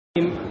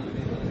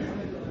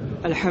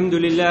الحمد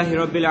لله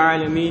رب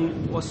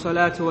العالمين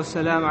والصلاة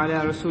والسلام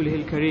على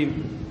رسوله الكريم.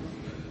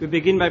 We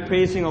begin by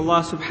praising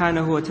Allah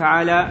subhanahu wa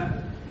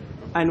ta'ala,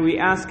 and we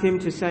ask Him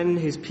to send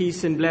His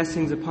peace and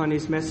blessings upon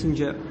His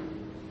messenger.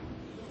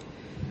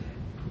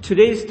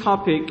 Today's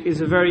topic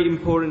is a very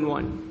important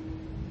one,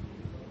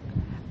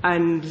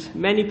 and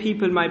many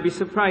people might be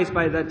surprised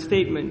by that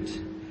statement,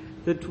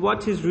 that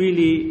what is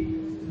really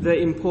the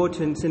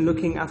importance in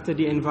looking after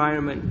the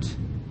environment.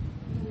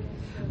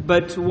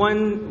 But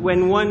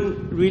when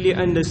one really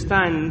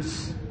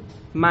understands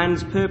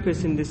man's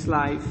purpose in this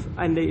life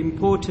and the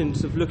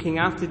importance of looking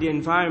after the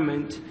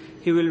environment,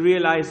 he will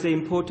realize the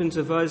importance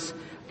of us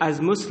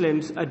as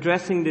Muslims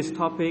addressing this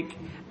topic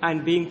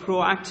and being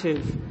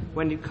proactive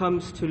when it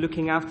comes to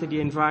looking after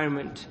the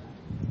environment.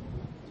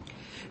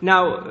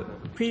 Now,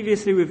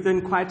 previously we've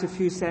done quite a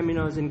few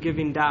seminars in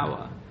giving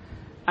dawah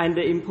and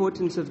the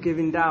importance of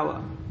giving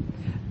dawah.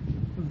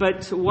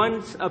 But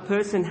once a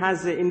person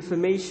has the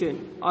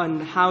information on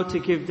how to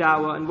give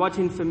dawah and what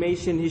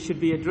information he should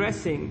be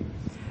addressing,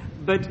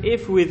 but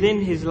if within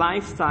his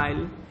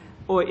lifestyle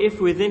or if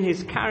within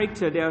his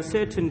character there are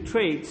certain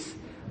traits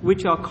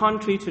which are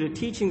contrary to the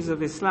teachings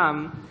of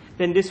Islam,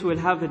 then this will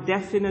have a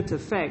definite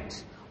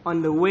effect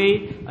on the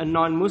way a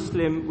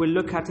non-Muslim will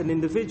look at an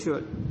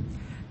individual.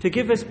 To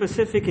give a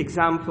specific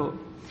example,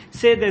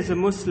 say there's a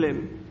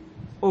Muslim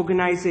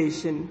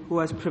organization who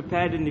has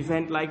prepared an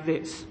event like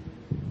this,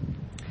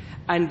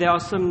 and there are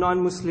some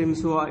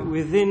non-Muslims who are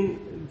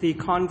within the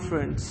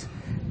conference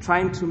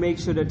trying to make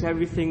sure that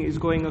everything is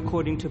going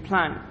according to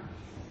plan.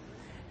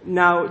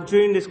 Now,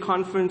 during this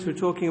conference, we're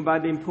talking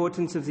about the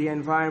importance of the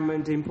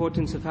environment, the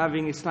importance of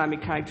having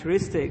Islamic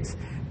characteristics,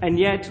 and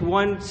yet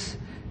once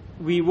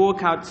we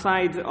walk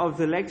outside of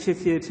the lecture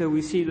theater,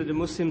 we see that the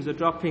Muslims are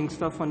dropping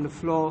stuff on the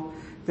floor,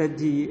 that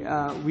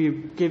we're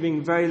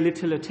giving very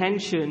little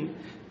attention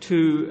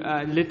to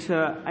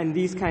litter and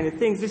these kind of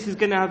things. This is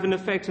going to have an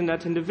effect on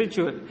that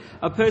individual.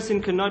 A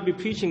person cannot be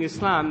preaching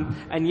Islam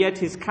and yet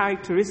his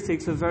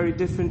characteristics are very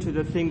different to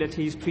the thing that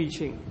he's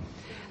preaching.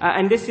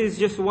 And this is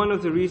just one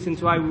of the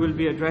reasons why we will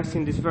be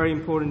addressing this very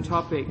important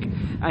topic.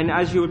 And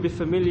as you will be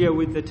familiar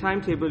with the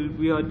timetable,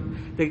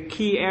 the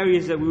key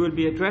areas that we will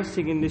be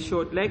addressing in this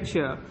short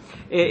lecture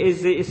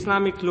is the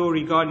Islamic law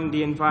regarding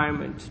the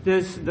environment.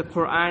 Does the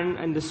Quran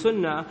and the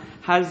Sunnah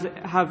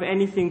have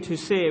anything to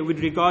say with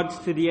regards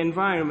to the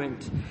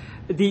environment?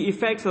 The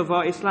effects of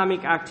our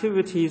Islamic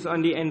activities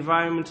on the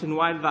environment and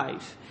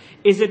wildlife.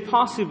 Is it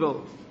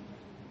possible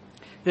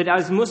that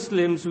as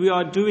Muslims we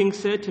are doing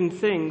certain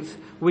things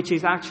which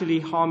is actually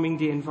harming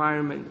the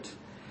environment?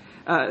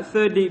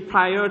 Thirdly,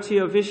 priority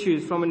of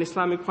issues from an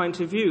Islamic point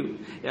of view.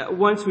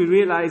 Once we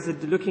realize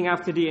that looking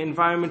after the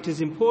environment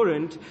is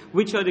important,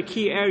 which are the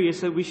key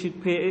areas that we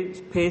should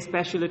pay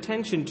special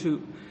attention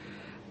to?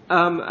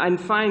 And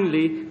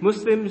finally,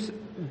 Muslims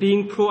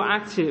being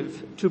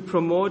proactive to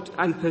promote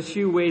and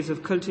pursue ways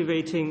of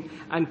cultivating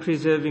and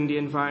preserving the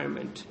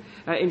environment.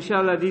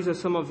 Inshallah, these are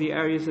some of the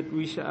areas that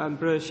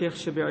Brother Sheikh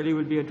Shabir Ali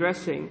will be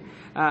addressing.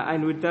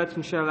 And with that,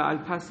 inshallah, I'll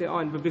pass it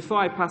on. But before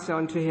I pass it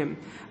on to him,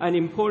 an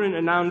important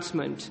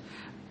announcement.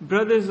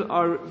 Brothers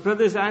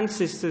and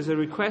sisters are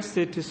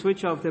requested to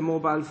switch off their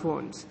mobile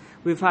phones.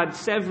 We've had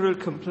several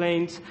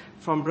complaints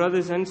from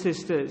brothers and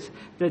sisters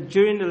that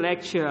during the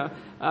lecture,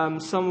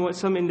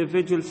 some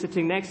individual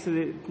sitting next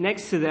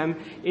to them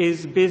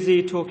is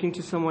busy talking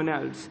to someone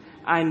else.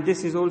 And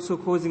this is also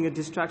causing a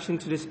distraction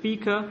to the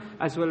speaker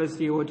as well as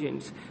the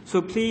audience.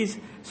 So please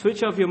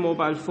switch off your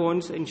mobile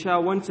phones.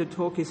 Inshallah, once the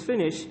talk is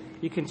finished,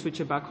 you can switch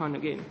it back on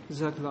again.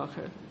 Jazakallah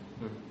khair.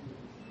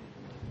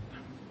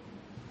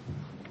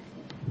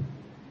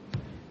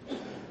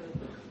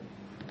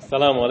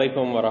 Assalamu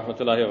alaikum wa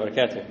rahmatullahi wa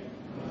barakatuh.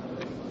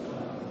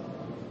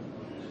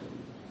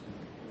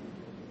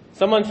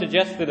 Someone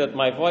suggested that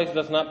my voice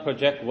does not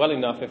project well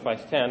enough if I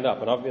stand up,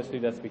 and obviously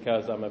that's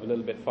because I'm a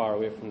little bit far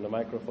away from the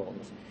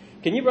microphones.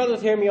 Can you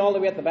brothers hear me all the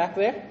way at the back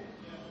there?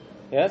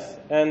 Yes?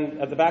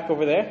 And at the back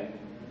over there?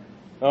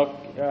 Oh,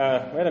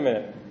 wait a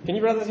minute. Can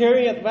you brothers hear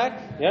me at the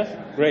back? Yes?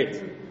 Great.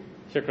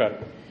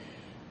 Shukran.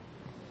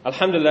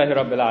 Alhamdulillahi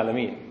Rabbil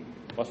Alameen.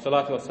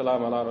 Wassalatu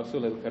wassalamu ala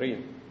Rasulil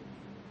Kareem.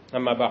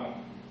 Amma ba'd.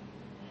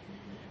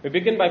 We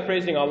begin by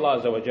praising Allah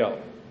Azza wa Jal.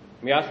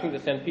 We ask Him to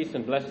send peace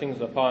and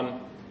blessings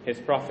upon His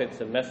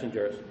prophets and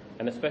messengers,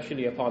 and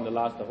especially upon the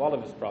last of all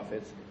of His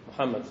prophets,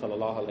 Muhammad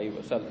sallallahu alayhi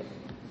wa sallam.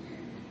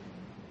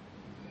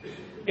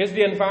 Is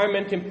the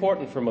environment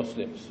important for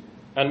Muslims?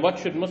 And what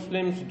should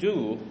Muslims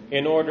do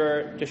in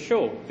order to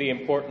show the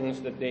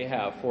importance that they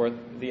have for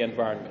the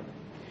environment?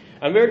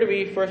 And where do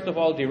we first of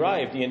all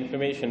derive the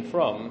information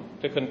from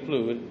to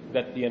conclude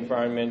that the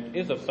environment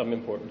is of some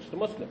importance to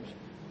Muslims?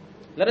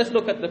 Let us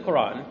look at the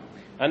Quran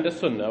and the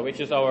Sunnah,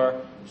 which is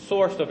our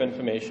source of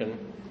information,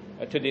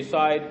 to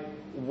decide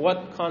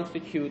what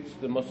constitutes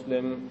the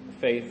Muslim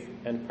faith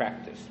and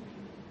practice.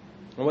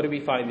 And what do we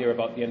find here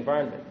about the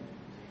environment?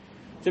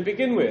 To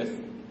begin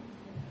with,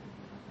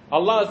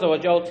 Allah Azza wa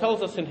Jal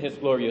tells us in His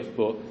glorious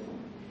book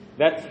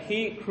that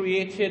He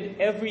created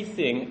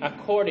everything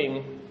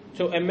according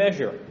to a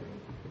measure.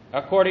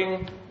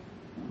 according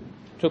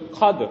to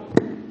qadr.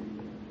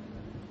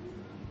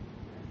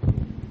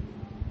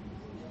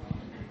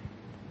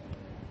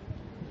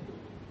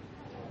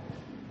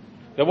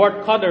 The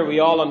word qadr we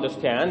all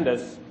understand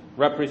as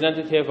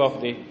representative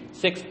of the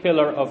sixth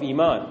pillar of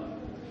Iman.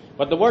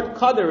 But the word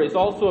qadr is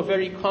also a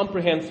very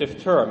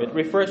comprehensive term. It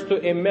refers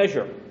to a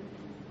measure.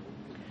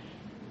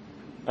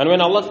 And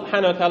when Allah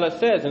subhanahu wa ta'ala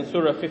says in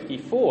Surah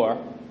 54,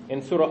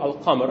 in Surah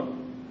Al-Qamr,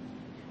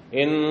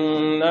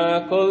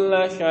 إِنَّا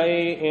كُلَّ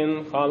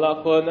شَيْءٍ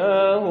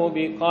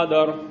خَلَقْنَاهُ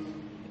بِقَدْرٍ,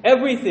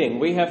 everything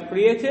we have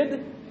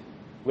created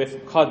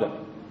with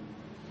qadr.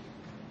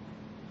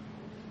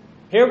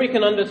 Here we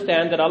can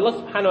understand that Allah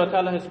subhanahu wa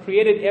ta'ala has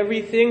created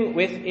everything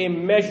with a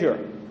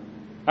measure,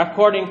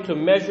 according to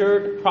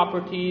measured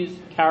properties,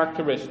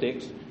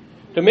 characteristics,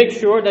 to make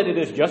sure that it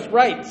is just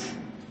right.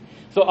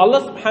 So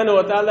Allah subhanahu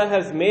wa ta'ala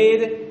has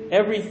made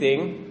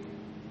everything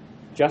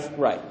just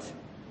right.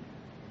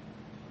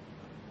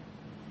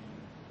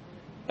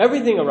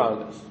 Everything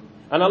around us.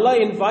 And Allah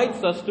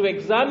invites us to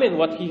examine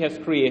what He has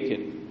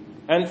created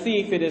and see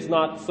if it is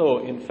not so,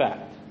 in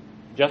fact,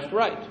 just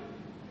right.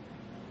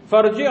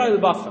 فَارْجِعِ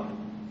الْبَصَرِ,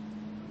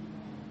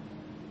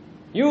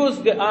 use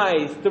the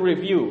eyes to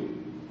review.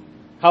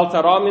 هَلْ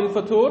تَرَى مِنْ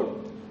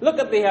فُتُورٍ, look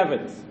at the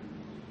heavens.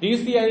 Do you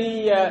see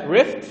any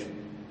rift?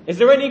 Is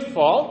there any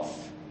faults?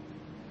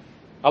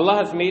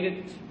 Allah has made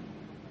it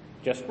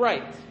just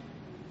right.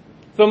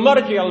 ثُمَّ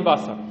ارْجِعِ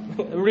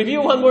الْبَصَرِ,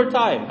 review one more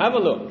time, have a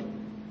look.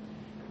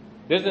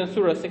 This is in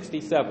Surah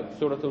 67,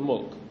 Surah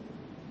Al-Mulk.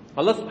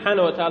 Allah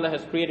subhanahu wa ta'ala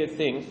has created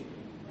things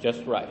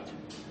just right.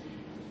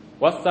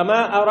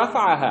 وَالسَّمَاءَ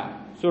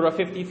رَفَعَهَا, Surah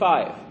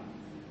 55.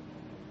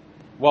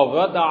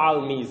 وَوَضَعَ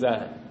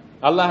الْمِيزَانِ,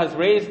 Allah has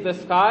raised the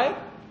sky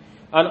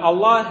and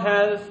Allah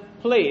has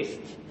placed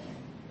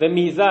the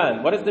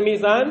mizan. What is the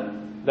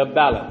mizan? The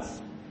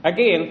balance.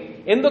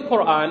 Again, in the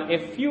Quran, a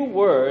few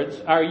words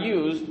are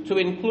used to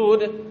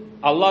include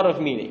a lot of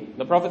meaning.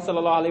 The Prophet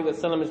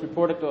ﷺ is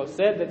reported to have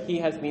said that he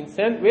has been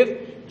sent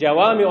with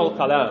jawami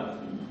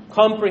al-kalam,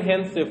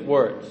 comprehensive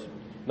words.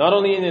 Not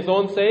only in his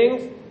own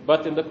sayings,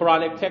 but in the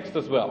Quranic text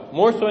as well.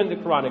 More so in the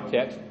Quranic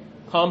text,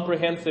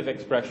 comprehensive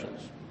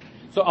expressions.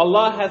 So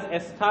Allah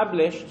has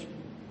established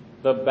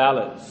the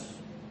balance.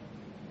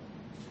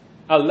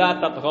 Allah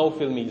tatghaw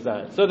fil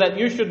mizan, so that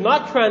you should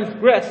not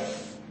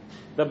transgress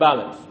the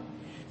balance.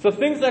 So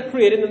things are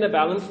created in a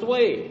balanced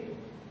way.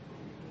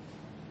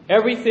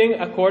 Everything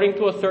according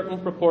to a certain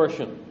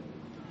proportion.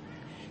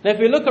 Now if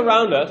we look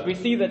around us, we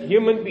see that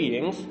human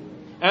beings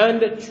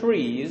and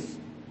trees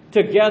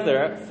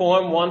together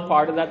form one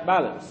part of that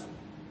balance.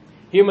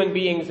 Human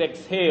beings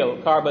exhale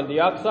carbon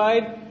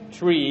dioxide,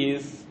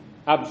 trees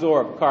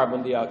absorb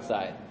carbon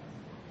dioxide.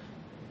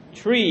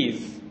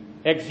 Trees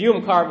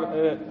exhume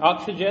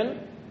oxygen,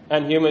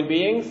 and human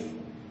beings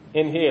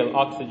inhale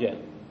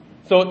oxygen.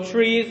 So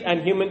trees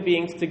and human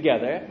beings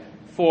together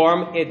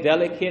form a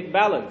delicate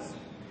balance.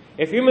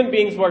 If human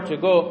beings were to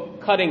go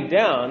cutting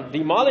down,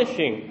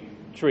 demolishing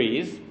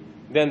trees,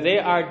 then they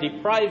are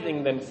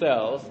depriving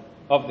themselves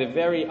of the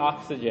very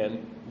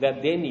oxygen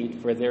that they need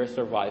for their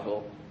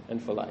survival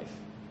and for life.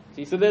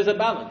 See, so there's a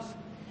balance.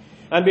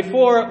 And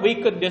before we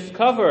could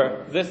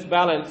discover this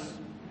balance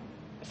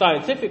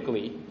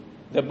scientifically,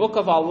 the Book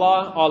of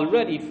Allah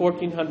already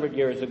 1400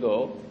 years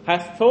ago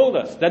has told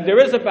us that there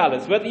is a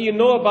balance, whether you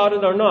know about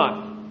it or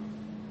not.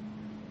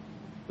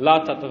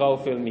 La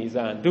tatghaw fil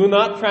mizan. Do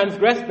not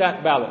transgress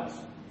that balance.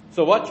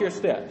 So what's your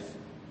steps?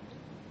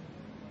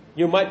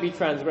 You might be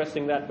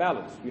transgressing that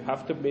balance. You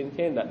have to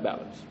maintain that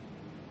balance.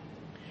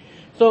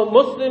 So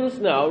Muslims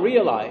now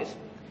realize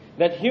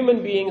that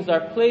human beings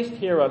are placed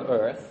here on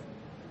earth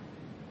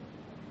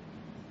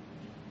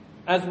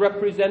as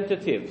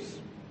representatives.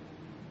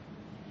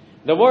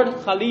 The word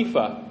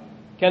Khalifa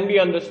can be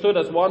understood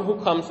as one who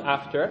comes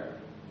after,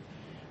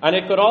 and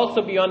it could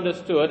also be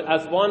understood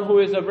as one who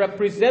is a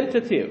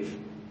representative.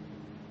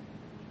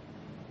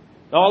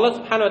 Now Allah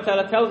subhanahu wa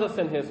ta'ala tells us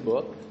in His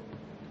book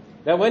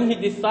that when He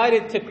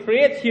decided to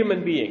create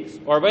human beings,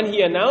 or when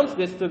He announced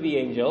this to the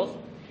angels,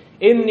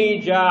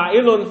 إِنِّي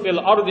جَاعِلٌ فِي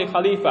الْأَرْضِ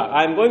خَلِيفَةً,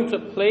 I am going to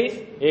place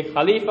a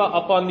Khalifa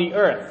upon the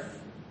earth.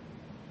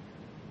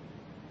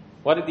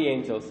 What did the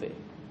angels say?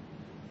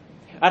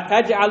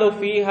 أَتَجْعَلُ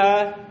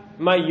فِيهَا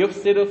مَنْ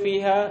يُفْسِدُ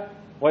فِيهَا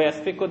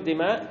وَيَسْفِكُ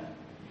الدِّمَاءِ,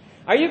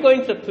 are you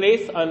going to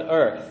place on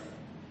earth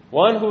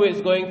one who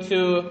is going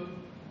to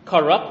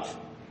corrupt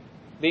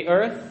the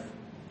earth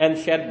and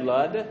shed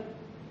blood?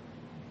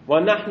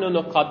 وَنَحْنُ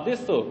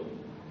نُقَدِّسُ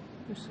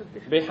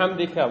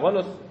بِحَمْدِكَ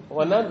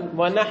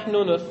وَنَحْنُ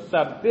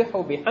نُسَبِّحُ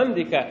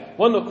بِحَمْدِكَ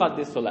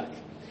وَنُقَدِّسُ لَكَ.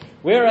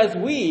 Whereas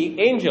we,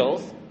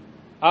 angels,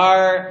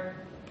 are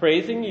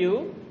praising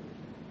you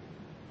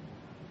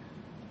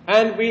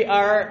and we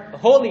are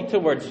holy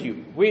towards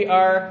you. We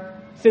are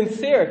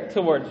sincere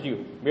towards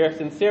you. We are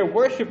sincere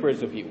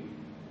worshippers of you.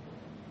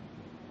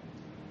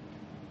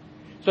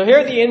 So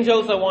here the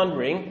angels are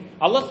wondering,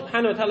 Allah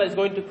subhanahu wa ta'ala is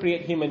going to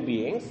create human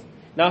beings.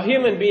 Now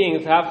human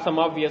beings have some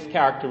obvious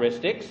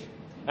characteristics,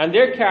 and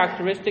their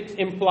characteristics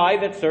imply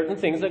that certain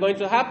things are going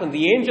to happen.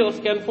 The angels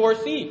can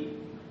foresee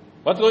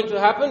What's going to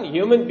happen?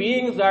 Human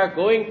beings are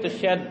going to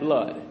shed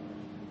blood.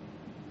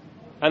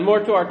 And more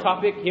to our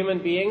topic, human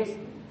beings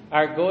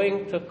are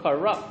going to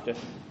corrupt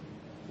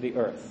the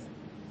earth.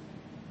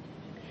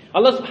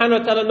 Allah subhanahu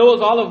wa ta'ala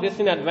knows all of this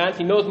in advance.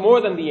 He knows more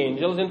than the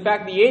angels. In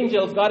fact, the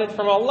angels got it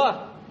from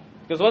Allah.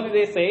 Because what did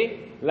they say?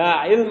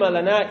 La ilma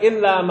lana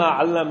illa ma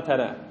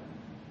 'allamtana.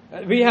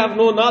 We have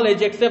no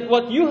knowledge except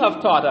what you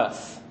have taught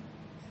us.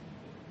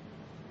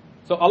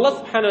 So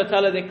Allah subhanahu wa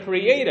ta'ala, the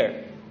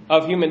creator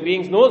of human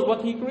beings, knows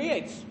what He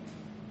creates.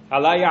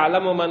 Allah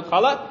ya'lamu man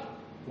khalaq.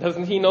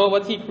 Doesn't He know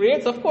what He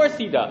creates? Of course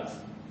He does.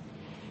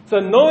 So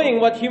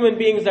knowing what human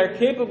beings are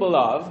capable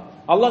of,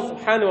 Allah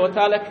subhanahu wa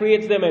ta'ala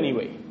creates them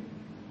anyway.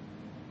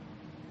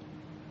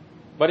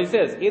 But He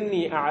says,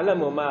 Inni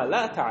a'lamu ma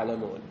la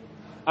ta'lamun.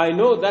 I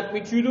know that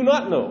which you do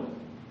not know.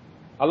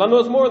 Allah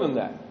knows more than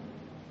that.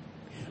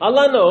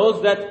 Allah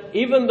knows that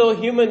even though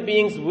human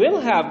beings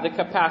will have the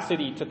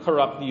capacity to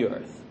corrupt the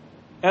earth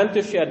and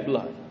to shed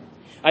blood,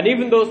 and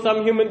even though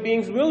some human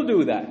beings will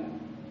do that,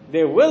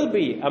 there will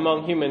be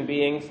among human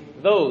beings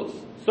those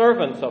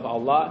servants of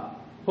Allah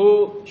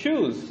who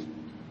choose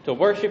to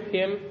worship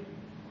Him,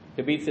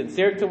 to be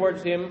sincere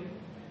towards Him,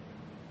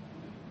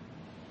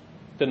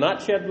 to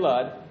not shed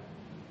blood,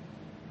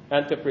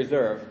 and to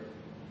preserve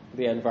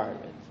the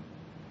environment.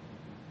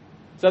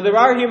 So there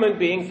are human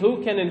beings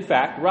who can in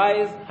fact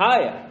rise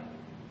higher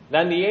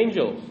than the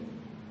angels.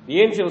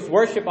 The angels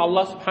worship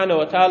Allah subhanahu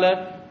wa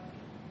ta'ala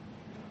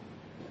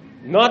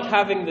not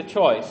having the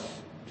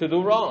choice to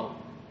do wrong.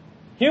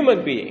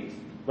 Human beings,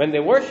 when they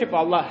worship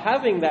Allah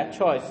having that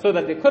choice so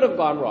that they could have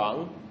gone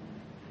wrong,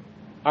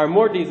 are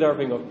more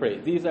deserving of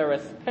praise. These are a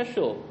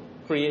special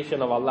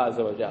creation of Allah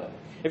Azza wa Jalla.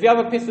 If you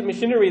have a piece of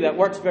machinery that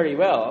works very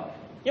well,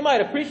 you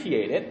might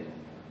appreciate it,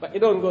 but you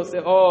don't go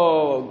say,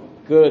 oh,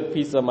 good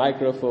piece of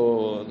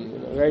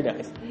microphone, very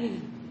nice.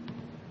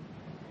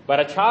 But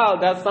a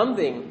child does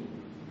something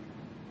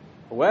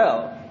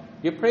well,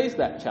 you praise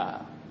that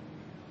child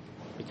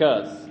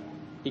because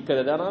he could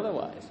have done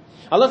otherwise.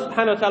 Allah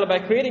subhanahu wa ta'ala, by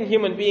creating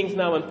human beings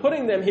now and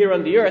putting them here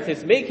on the earth,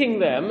 is making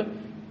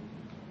them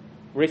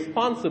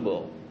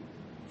responsible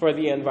for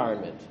the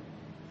environment,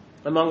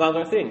 among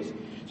other things.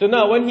 So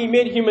now when He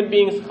made human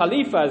beings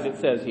khalifa, as it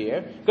says here,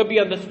 it could be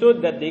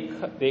understood that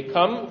they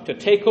come to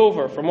take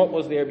over from what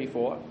was there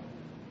before.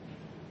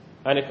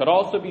 And it could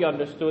also be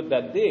understood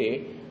that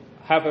they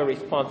have a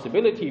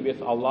responsibility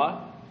with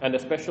Allah and a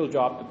special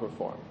job to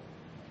perform.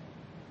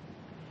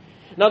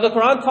 Now the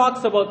Quran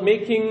talks about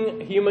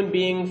making human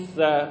beings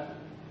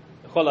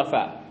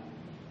khulafa,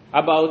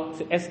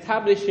 about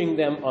establishing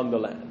them on the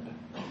land.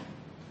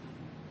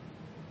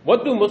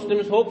 What do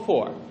Muslims hope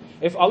for?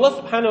 If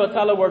Allah subhanahu wa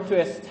ta'ala were to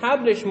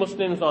establish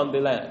Muslims on the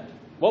land,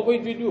 what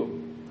would we do?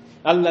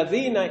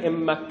 الَّذِينَ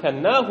إِن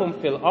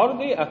مَّكَّنَّاهُمْ فِي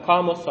الْأَرْضِ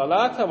أَقَامُوا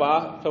الصَّلَاةَ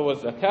وَآتَوُا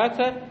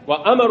الزَّكَاةَ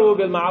وَأَمَرُوا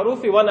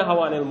بِالْمَعْرُوفِ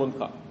وَنَهَوْا عَنِ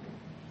الْمُنكَرِ.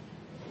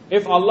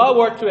 If Allah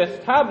were to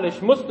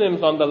establish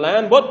Muslims on the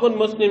land, what would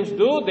Muslims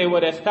do? They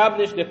would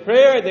establish the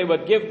prayer, they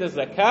would give the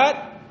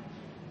zakat.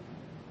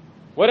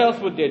 What else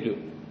would they do?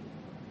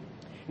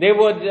 They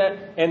would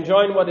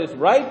enjoin what is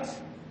right,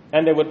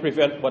 and they would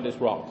prevent what is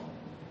wrong.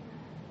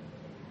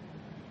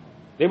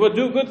 They would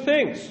do good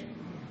things.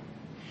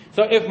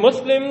 So if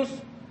Muslims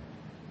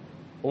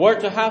were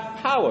to have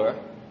power,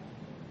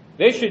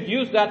 they should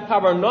use that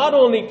power not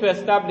only to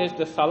establish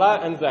the salah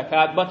and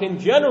zakat, but in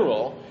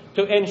general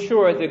to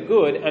ensure the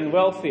good and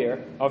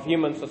welfare of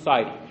human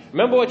society.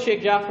 Remember what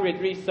Sheikh Jafar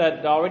Idris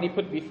said, already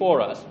put before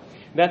us,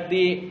 that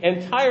the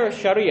entire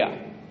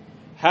Sharia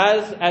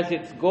has as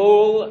its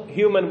goal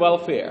human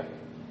welfare,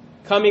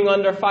 coming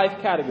under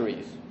 5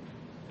 categories: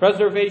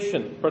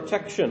 preservation,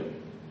 protection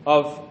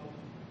of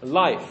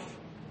life,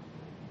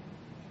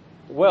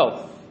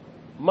 wealth,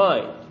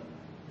 mind,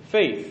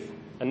 faith,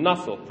 and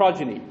nasl,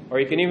 progeny, or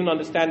you can even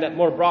understand that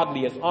more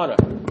broadly as honor.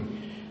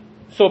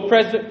 So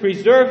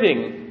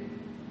preserving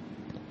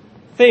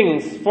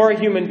things for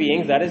human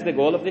beings, that is the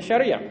goal of the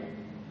Sharia.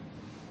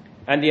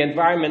 And the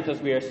environment,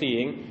 as we are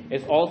seeing,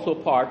 is also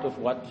part of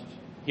what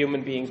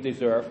human beings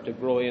deserve to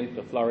grow in,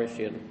 to flourish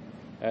in,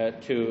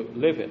 to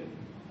live in.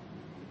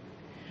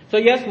 So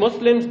yes,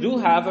 Muslims do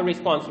have a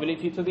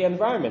responsibility to the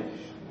environment.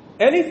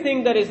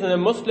 Anything that is in a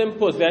Muslim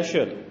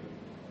possession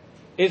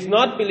is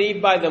not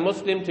believed by the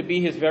Muslim to be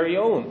his very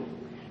own.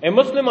 A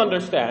Muslim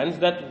understands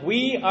that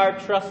we are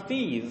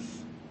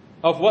trustees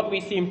of what we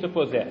seem to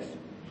possess.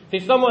 See,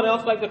 someone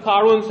else like the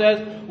Qarun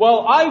says,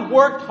 well, I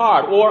worked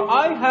hard, or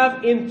I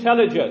have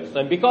intelligence,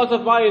 and because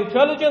of my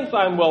intelligence,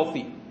 I'm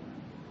wealthy.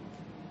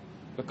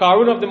 The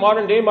Qarun of the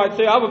modern day might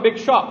say, I have a big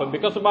shop, and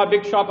because of my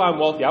big shop, I'm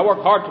wealthy. I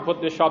worked hard to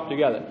put this shop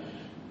together.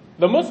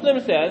 The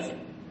Muslim says,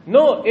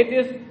 no, it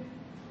is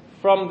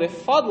from the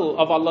fadl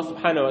of Allah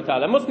subhanahu wa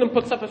ta'ala. A Muslim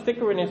puts up a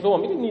sticker in his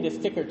home. He didn't need a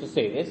sticker to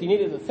say this. He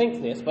needed to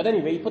think this. But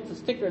anyway, he puts a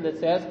sticker that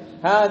says,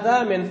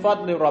 هَذَا مِنْ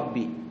فَضْلِ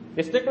رَبِّي.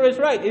 The sticker is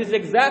right. It is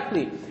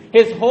exactly.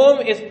 His home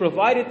is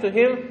provided to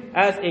him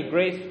as a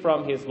grace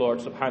from his Lord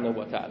subhanahu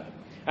wa ta'ala.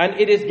 And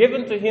it is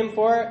given to him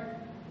for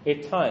a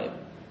time.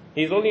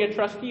 He's only a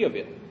trustee of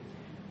it.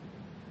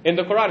 In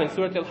the Quran, in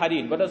Surah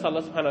Al-Hadid, what does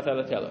Allah subhanahu wa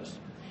ta'ala tell us?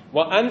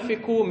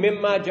 وَأَنْفِقُوا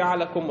مِمَّا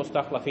جَعَلَكُمْ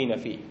مُسْتَخْلَفِينَ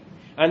فِيهِ.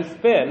 And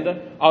spend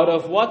out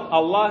of what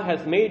Allah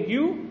has made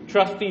you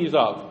trustees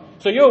of.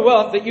 So your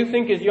wealth that you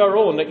think is your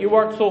own, that you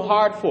worked so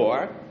hard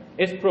for,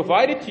 is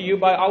provided to you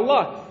by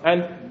Allah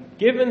and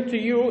given to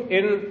you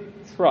in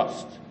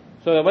trust.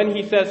 So that when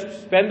He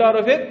says spend out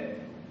of it,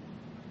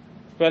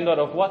 spend out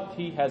of what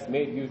He has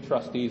made you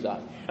trustees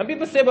of. And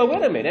people say, well,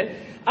 wait a minute.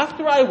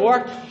 After I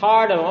worked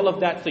hard and all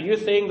of that, so you're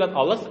saying that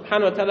Allah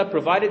subhanahu wa ta'ala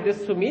provided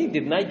this to me?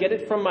 Didn't I get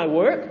it from my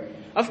work?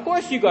 Of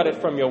course you got it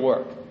from your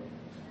work.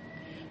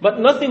 But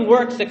nothing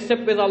works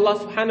except with Allah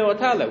subhanahu wa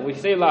ta'ala. We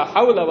say, La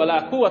hawla wa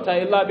la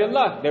quwwata illa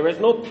billah. There is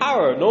no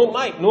power, no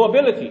might, no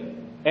ability,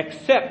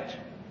 except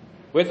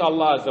with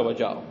Allah Azza wa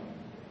Jal.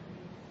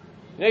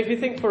 Now if you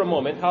think for a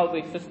moment how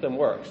the system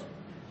works.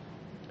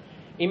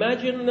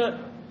 Imagine,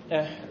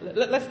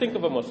 let's think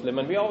of a Muslim,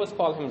 and we always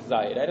call him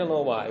Zaid. I don't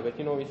know why, but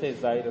we say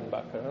Zaid and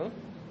Bakr.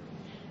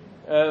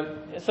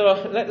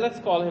 So let's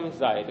call him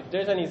Zaid. If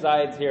there's any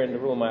Zaids here in the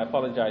room, I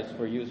apologize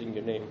for using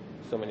your name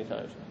so many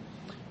times.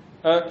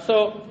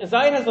 So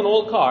Zaid has an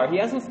old car. He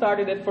hasn't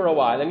started it for a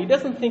while, and he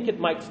doesn't think it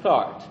might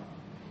start.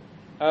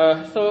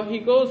 So he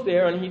goes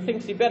there, and he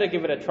thinks he better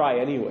give it a try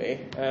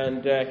anyway.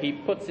 And he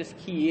puts his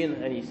key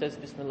in, and he says,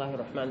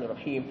 Bismillahir Rahmanir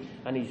Rahim.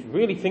 And he's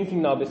really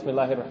thinking now,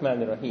 Bismillahir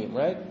Rahmanir Rahim,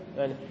 right?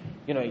 And,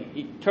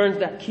 he turns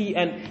that key,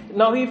 and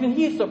now even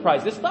he is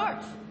surprised. It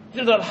starts. He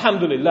says,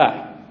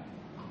 Alhamdulillah.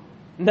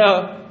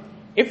 Now,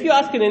 if you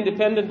ask an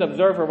independent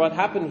observer what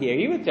happened here,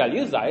 he would tell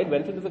you Zaid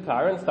went into the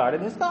car and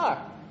started his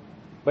car.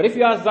 But if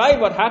you ask Zaid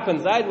what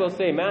happened, Zaid will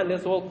say, man,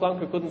 this old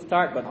clunker couldn't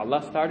start, but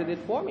Allah started it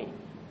for me.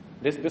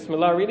 This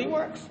Bismillah really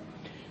works.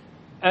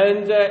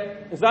 And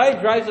Zaid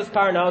drives his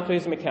car now to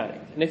his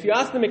mechanic. And if you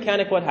ask the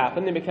mechanic what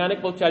happened, the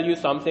mechanic will tell you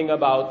something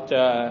about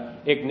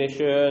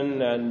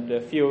ignition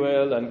and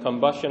fuel and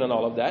combustion and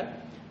all of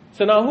that.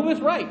 So now who is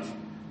right?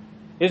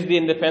 Is the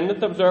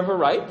independent observer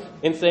right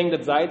in saying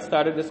that Zaid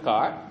started this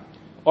car?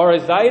 Or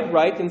is Zaid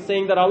right in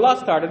saying that Allah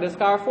started this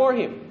car for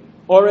him?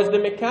 Or is the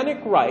mechanic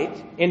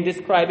right in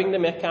describing the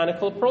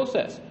mechanical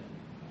process?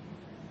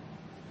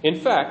 In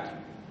fact,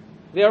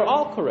 they are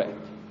all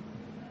correct.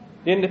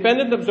 The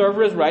independent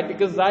observer is right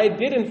because Zaid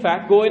did in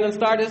fact go in and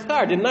start his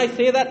car. Didn't I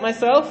say that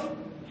myself?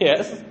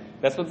 Yes,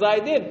 that's what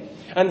Zaid did.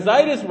 And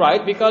Zaid is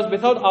right because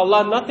without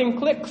Allah nothing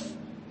clicks.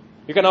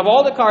 You can have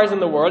all the cars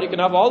in the world, you can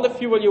have all the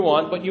fuel you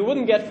want, but you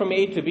wouldn't get from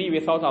A to B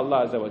without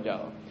Allah Azza wa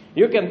Jalla.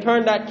 You can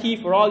turn that key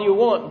for all you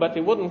want, but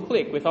it wouldn't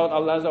click without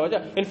Allah Azza wa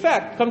Jalla. In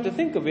fact, come to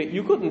think of it,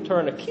 you couldn't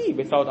turn a key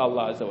without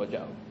Allah Azza wa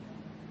Jalla.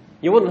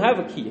 You wouldn't have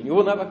a key, and you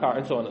wouldn't have a car,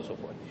 and so on and so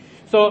forth.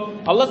 So,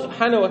 Allah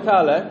subhanahu wa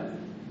ta'ala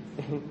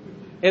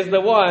is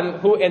the one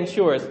who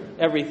ensures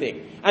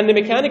everything. And the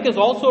mechanic is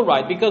also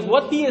right, because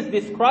what he is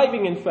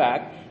describing, in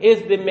fact,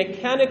 is the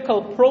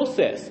mechanical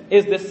process,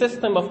 is the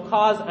system of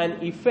cause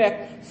and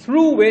effect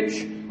through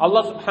which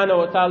Allah subhanahu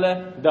wa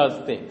ta'ala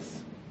does things.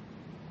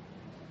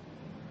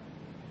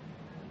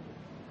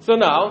 So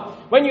now,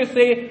 when you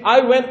say,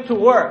 I went to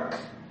work,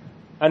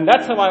 and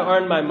that's how I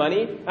earned my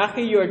money,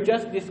 akhi, you're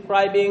just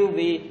describing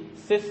the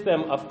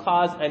system of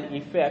cause and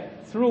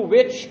effect through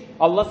which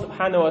Allah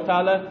subhanahu wa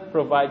ta'ala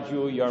provides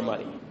you your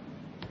money.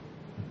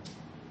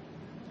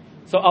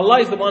 So Allah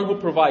is the one who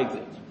provides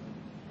it.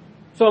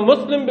 So a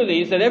Muslim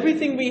believes that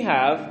everything we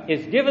have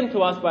is given to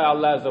us by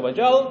Allah Azza wa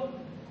Jal,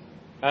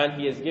 and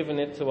He has given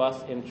it to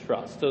us in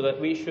trust, so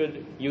that we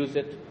should use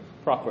it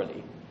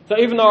properly. So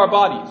even our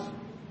bodies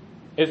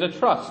is a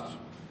trust,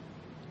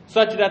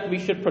 such that we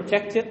should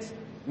protect it,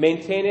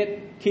 maintain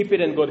it, keep it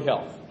in good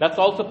health. That's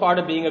also part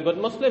of being a good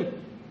Muslim.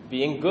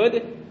 Being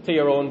good to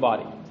your own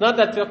body. It's not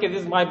that, okay,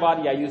 this is my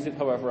body, I use it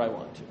however I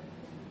want to.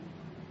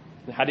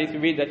 In the hadith you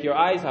read that your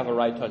eyes have a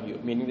right on you,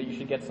 meaning that you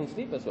should get some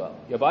sleep as well.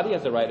 Your body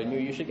has a right on you,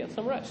 you should get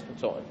some rest, and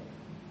so on.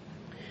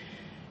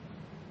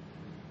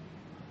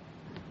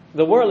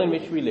 The world in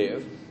which we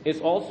live is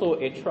also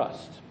a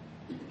trust.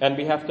 And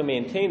we have to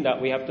maintain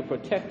that, we have to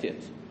protect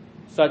it,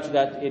 such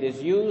that it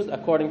is used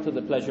according to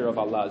the pleasure of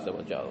Allah Azza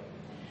wa Jalla.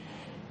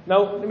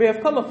 Now, we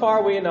have come a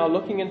far way now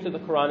looking into the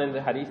Quran and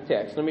the Hadith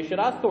text, and we should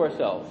ask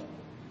ourselves,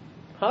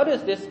 how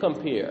does this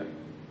compare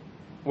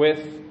with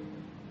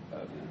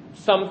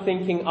some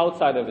thinking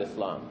outside of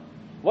Islam?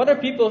 What are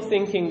people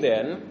thinking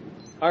then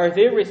are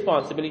their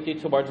responsibility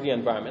towards the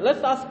environment?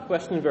 Let's ask a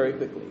question very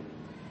quickly.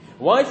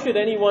 Why should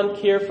anyone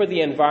care for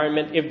the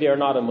environment if they are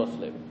not a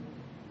Muslim?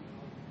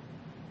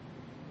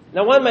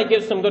 Now, one might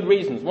give some good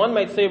reasons. One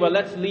might say, well,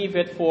 let's leave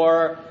it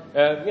for,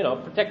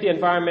 protect the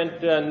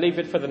environment and leave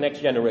it for the next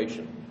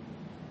generation.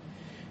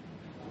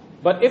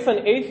 But if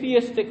an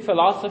atheistic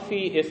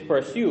philosophy is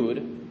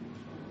pursued,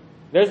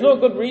 there's no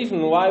good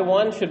reason why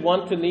one should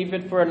want to leave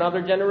it for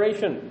another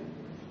generation.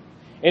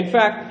 In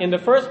fact, in the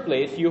first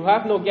place, you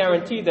have no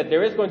guarantee that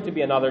there is going to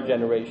be another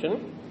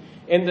generation.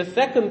 In the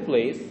second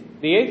place,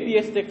 the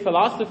atheistic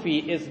philosophy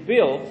is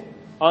built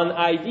on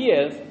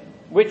ideas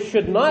which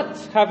should not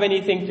have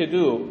anything to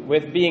do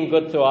with being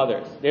good to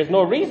others. There's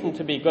no reason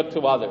to be good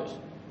to others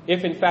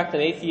if in fact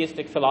an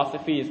atheistic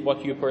philosophy is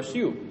what you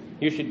pursue.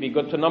 You should be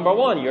good to number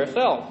one,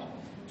 yourself.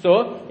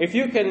 So, if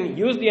you can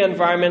use the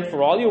environment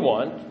for all you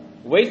want,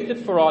 waste it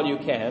for all you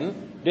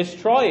can,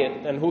 destroy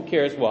it, and who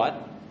cares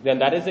what, then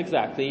that is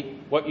exactly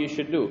what you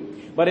should do.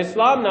 But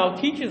Islam now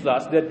teaches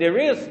us that there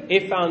is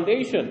a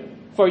foundation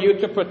for you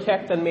to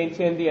protect and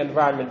maintain the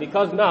environment,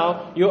 because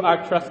now you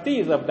are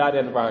trustees of that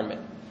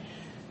environment.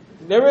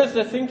 There is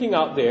a thinking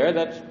out there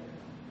that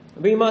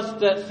we must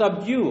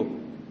subdue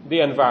the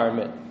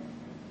environment.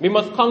 We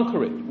must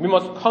conquer it. We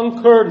must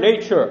conquer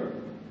nature.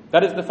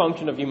 That is the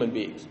function of human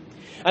beings.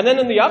 And then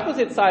on the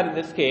opposite side of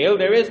the scale,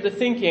 there is the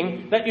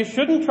thinking that you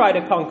shouldn't try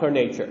to conquer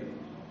nature.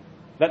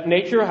 That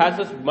nature has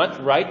as much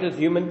right as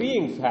human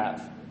beings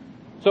have.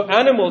 So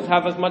animals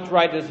have as much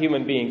right as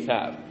human beings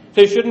have.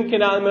 So you shouldn't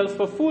kill animals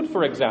for food,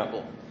 for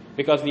example,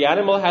 because the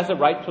animal has a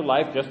right to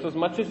life just as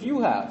much as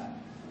you have.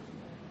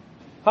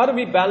 How do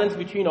we balance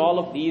between all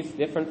of these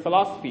different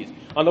philosophies?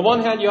 On the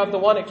one hand, you have the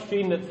one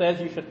extreme that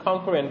says you should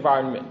conquer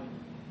environment.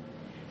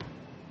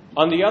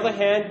 On the other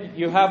hand,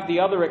 you have the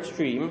other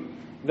extreme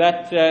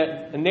that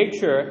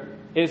nature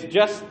is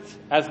just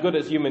as good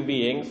as human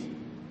beings.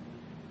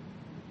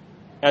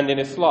 And in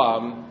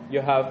Islam, you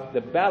have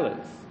the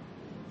balance,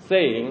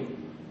 saying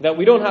that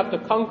we don't have to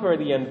conquer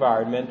the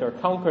environment or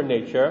conquer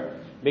nature,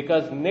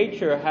 because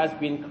nature has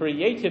been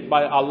created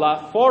by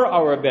Allah for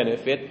our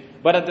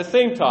benefit, but at the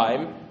same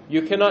time,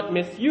 you cannot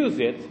misuse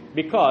it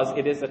because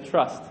it is a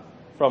trust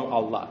from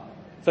Allah.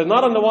 So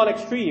not on the one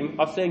extreme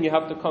of saying you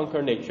have to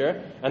conquer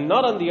nature, and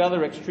not on the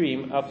other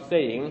extreme of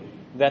saying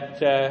that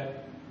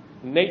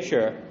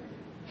nature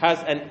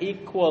has an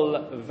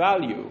equal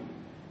value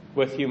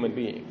with human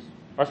beings.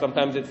 Or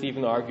sometimes it's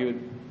even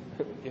argued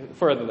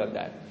further than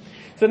that.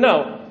 So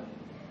now,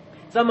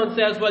 someone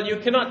says, well, you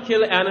cannot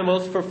kill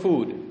animals for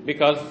food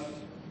because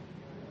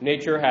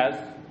nature has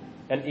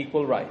an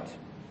equal right.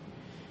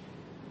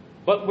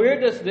 But where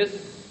does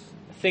this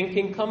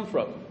thinking come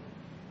from?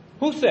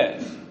 Who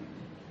says?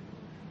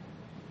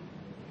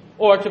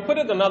 Or to put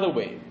it another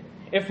way,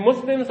 if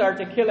Muslims are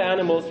to kill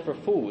animals for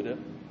food,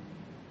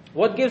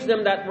 what gives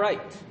them that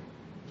right?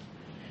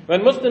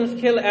 When Muslims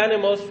kill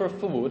animals for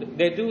food,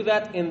 they do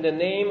that in the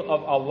name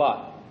of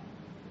Allah.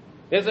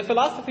 There's a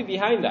philosophy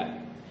behind that.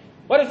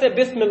 What if they say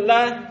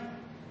Bismillah,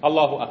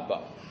 Allahu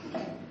Akbar?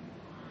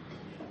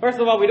 First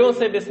of all, we don't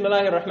say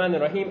Bismillahir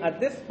Rahmanir Rahim at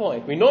this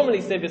point. We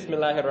normally say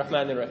Bismillahir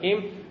Rahmanir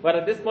Rahim, but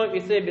at this point we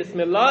say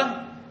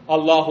Bismillah,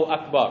 Allahu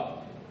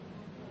Akbar.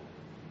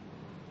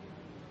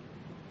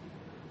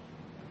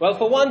 Well,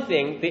 for one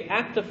thing, the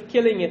act of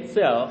killing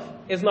itself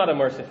is not a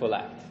merciful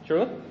act.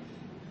 True?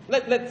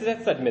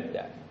 Let's admit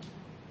that.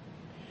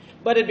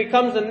 But it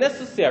becomes a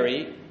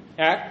necessary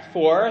act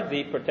for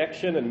the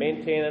protection and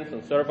maintenance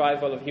and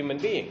survival of human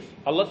beings.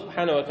 Allah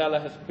subhanahu wa ta'ala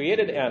has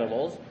created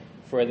animals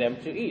for them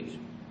to eat.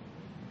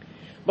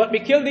 But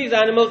we kill these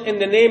animals in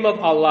the name of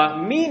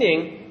Allah,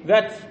 meaning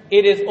that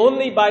it is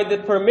only by the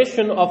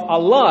permission of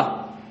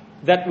Allah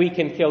that we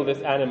can kill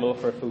this animal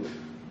for food.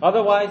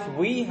 Otherwise,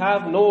 we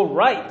have no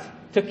right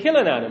to kill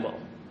an animal.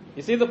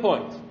 You see the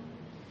point?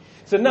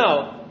 So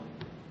now,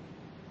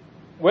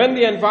 when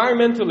the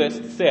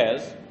environmentalist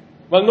says,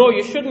 well, no,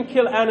 you shouldn't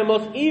kill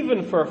animals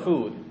even for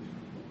food,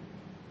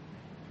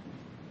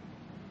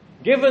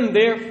 given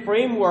their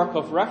framework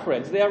of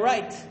reference, they are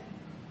right.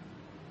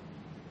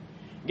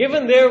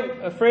 Given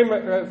their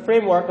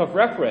framework of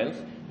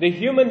reference, the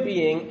human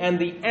being and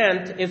the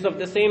ant is of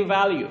the same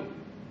value.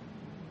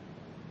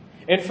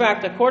 In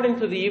fact, according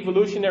to the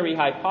evolutionary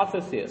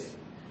hypothesis,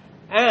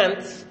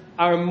 ants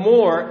are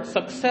more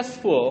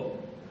successful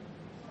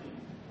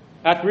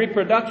at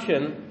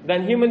reproduction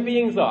than human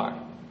beings are.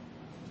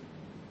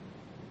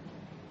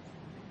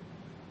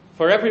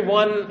 For every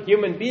one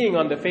human being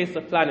on the face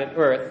of planet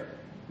Earth,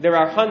 there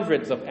are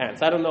hundreds of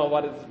ants. I don't know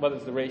what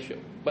is the ratio,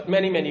 but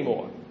many, many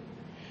more.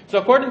 So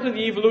according to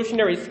the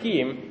evolutionary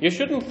scheme, you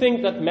shouldn't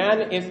think that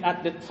man is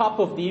at the top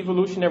of the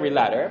evolutionary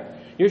ladder.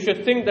 You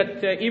should think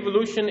that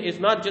evolution is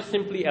not just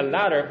simply a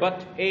ladder,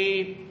 but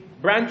a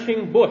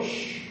branching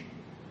bush.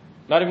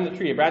 Not even a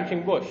tree, a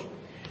branching bush.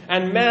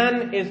 And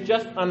man is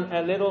just on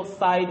a little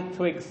side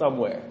twig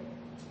somewhere.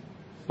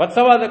 But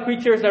some other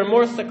creatures are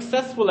more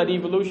successful at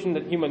evolution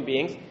than human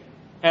beings.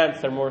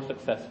 Ants are more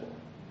successful.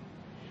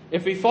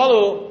 If we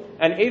follow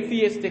an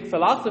atheistic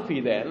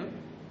philosophy then,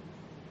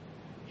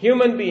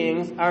 human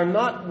beings are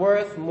not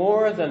worth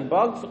more than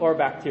bugs or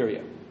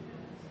bacteria.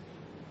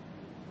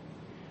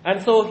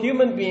 And so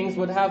human beings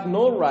would have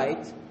no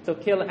right to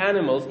kill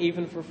animals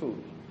even for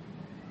food.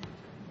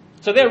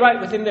 So they're right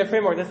within their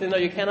framework. They say, no,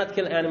 you cannot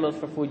kill animals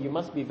for food. You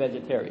must be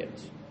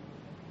vegetarians.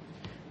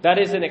 That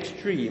is an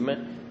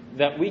extreme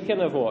that we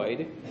can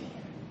avoid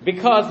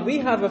because we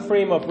have a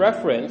frame of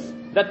reference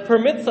that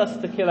permits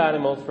us to kill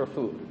animals for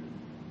food.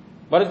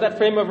 What is that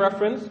frame of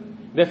reference?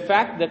 The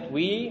fact that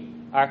we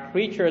are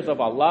creatures of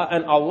Allah,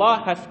 and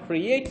Allah has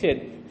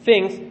created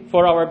things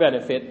for our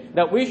benefit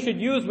that we should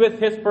use with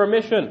His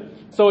permission.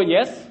 So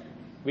yes,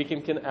 we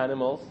can kill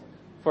animals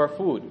for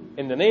food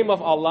in the name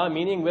of Allah,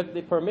 meaning with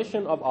the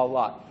permission of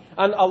Allah.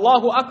 And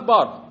Allahu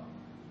Akbar,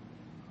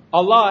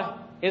 Allah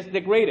is the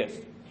greatest.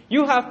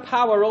 You have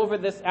power over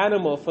this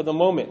animal for the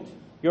moment.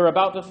 You're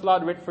about to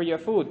slaughter it for your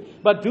food.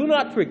 But do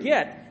not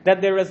forget that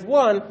there is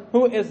one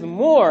who is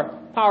more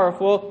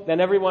powerful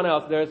than everyone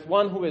else. There is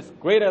one who is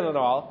greater than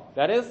all.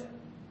 That is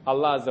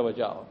Allah Azza wa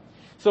Jal.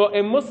 So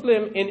a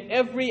Muslim in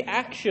every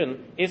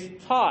action is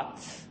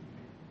taught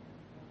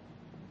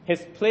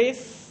his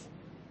place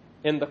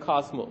in the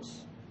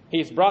cosmos.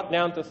 He's brought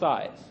down to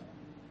size.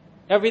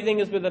 Everything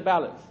is with a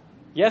balance.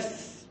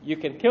 Yes, you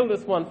can kill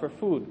this one for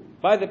food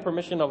by the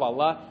permission of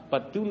Allah,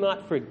 but do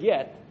not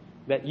forget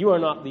that you are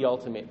not the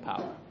ultimate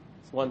power.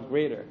 It's one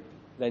greater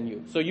than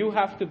you. So you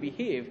have to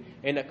behave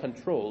in a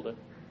controlled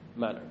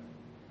manner.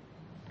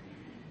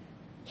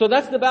 So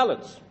that's the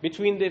balance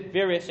between the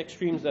various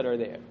extremes that are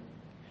there.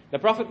 The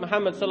Prophet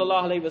Muhammad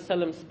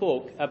ﷺ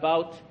spoke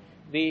about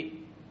the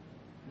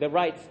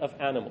rights of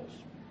animals.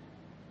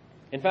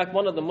 In fact,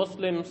 one of the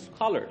Muslim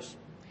scholars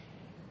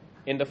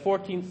in the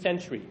 14th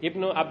century,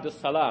 Ibn Abdus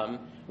Salam,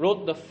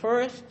 wrote the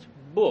first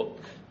book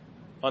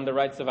on the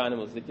rights of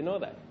animals. Did you know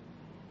that?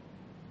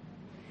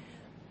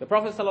 The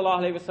Prophet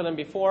ﷺ,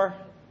 before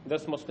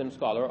this Muslim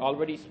scholar,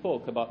 already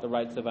spoke about the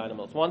rights of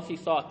animals. Once he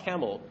saw a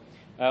camel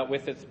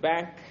with its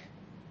back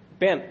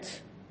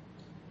bent,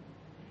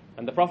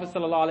 and the Prophet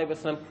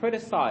ﷺ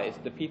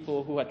criticized the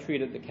people who had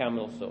treated the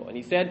camel so. And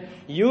he said,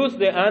 use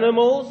the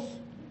animals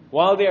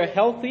while they are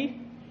healthy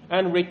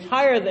and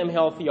retire them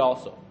healthy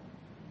also.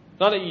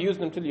 Not that you use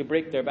them till you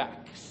break their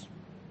backs.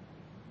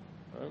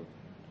 Right?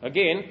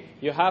 Again,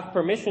 you have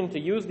permission to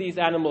use these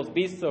animals,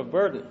 beasts of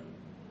burden.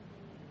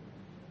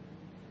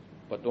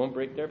 But don't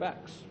break their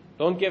backs.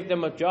 Don't give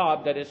them a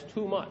job that is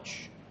too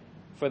much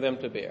for them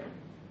to bear.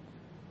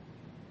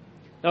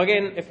 Now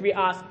again, if we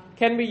ask,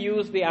 can we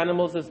use the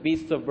animals as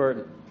beasts of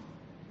burden?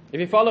 If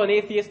you follow an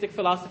atheistic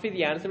philosophy,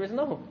 the answer is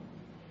no.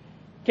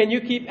 Can you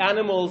keep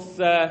animals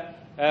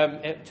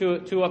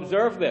to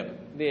observe them?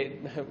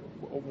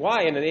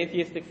 Why in an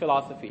atheistic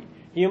philosophy?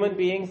 Human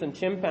beings and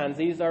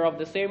chimpanzees are of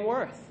the same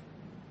worth.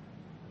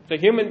 So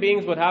human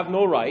beings would have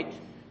no right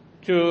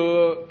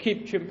to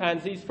keep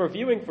chimpanzees for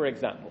viewing, for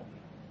example.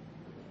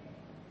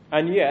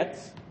 And yet,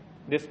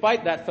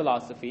 despite that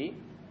philosophy,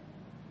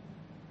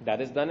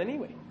 that is done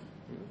anyway.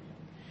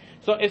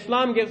 So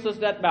Islam gives us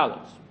that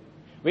balance.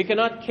 We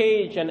cannot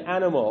cage an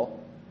animal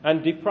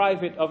and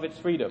deprive it of its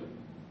freedom.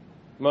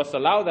 We must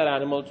allow that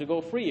animal to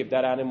go free if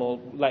that animal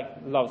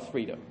loves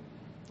freedom.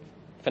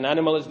 If an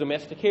animal is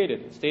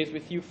domesticated, it stays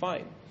with you,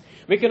 fine.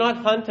 We cannot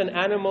hunt an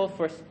animal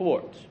for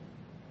sport,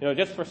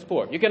 just for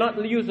sport. You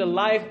cannot use a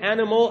live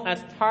animal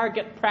as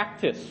target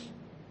practice.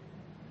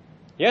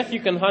 Yes, you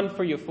can hunt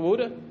for your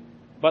food,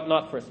 but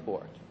not for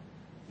sport.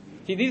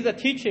 See, these are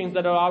teachings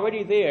that are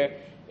already there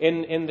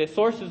in the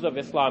sources of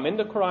Islam, in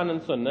the Quran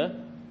and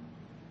Sunnah,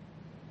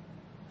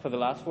 for the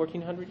last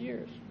 1400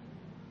 years.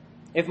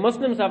 If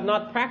Muslims have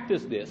not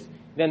practiced this,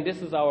 then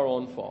this is our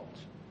own fault.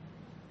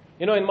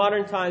 In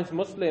modern times,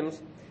 Muslims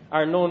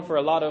are known for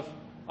a lot of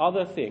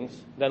other things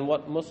than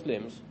what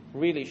Muslims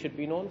really should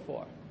be known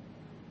for.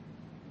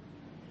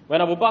 When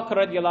Abu Bakr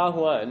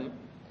radiallahu anh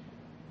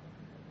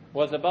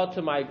was about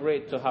to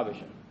migrate to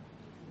Habasha,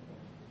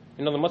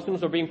 the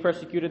Muslims were being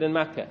persecuted in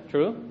Mecca,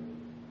 true?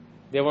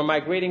 They were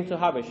migrating to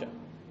Habasha,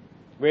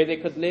 where they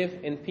could live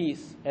in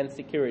peace and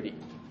security.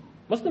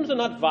 Muslims are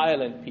not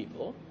violent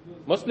people.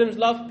 Muslims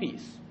love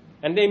peace,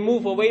 and they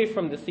move away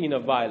from the scene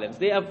of violence.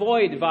 They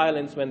avoid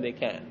violence when they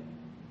can.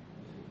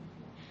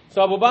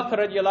 So Abu Bakr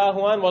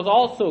radiallahu anh was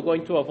also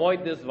going to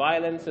avoid this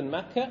violence in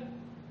Mecca,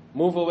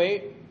 move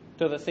away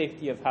to the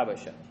safety of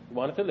Habasha. He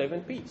wanted to live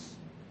in peace.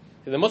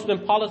 So the Muslim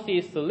policy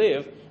is to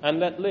live and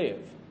let live.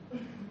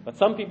 But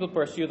some people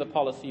pursue the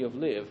policy of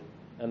live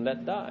and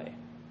let die.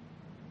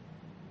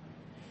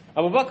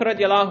 Abu Bakr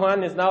radiallahu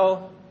anh is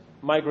now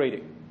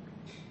migrating.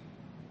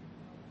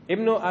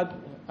 Ibn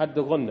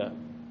ad-Dughunna,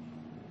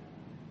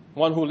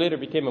 one who later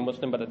became a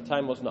Muslim but at the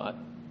time was not,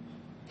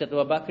 said to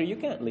Abu Bakr, you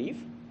can't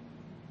leave.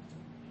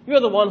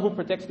 You're the one who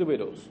protects the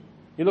widows.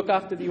 You look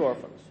after the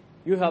orphans.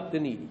 You help the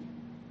needy.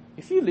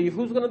 If you leave,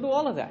 who's going to do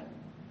all of that?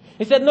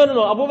 He said, no,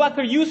 Abu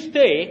Bakr, you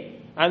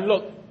stay, and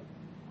look,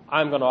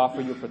 I'm going to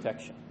offer you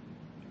protection.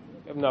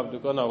 Ibn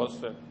Abdullah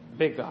was a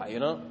big guy,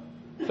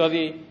 So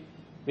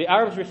the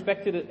Arabs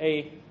respected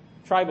a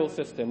tribal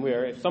system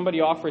where if somebody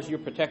offers you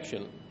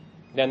protection,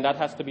 then that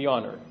has to be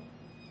honored.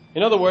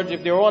 In other words,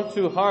 if they want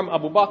to harm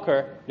Abu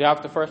Bakr, they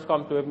have to first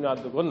come to Ibn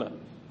Abdullah.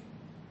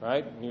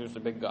 Right? He was a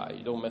big guy.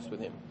 You don't mess with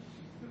him.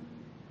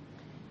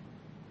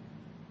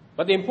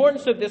 But the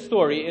importance of this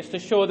story is to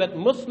show that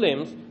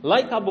Muslims,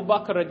 like Abu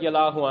Bakr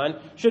radiallahu anh,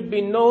 should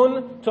be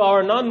known to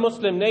our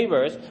non-Muslim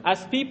neighbors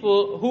as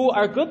people who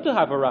are good to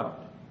have around.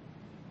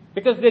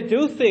 Because they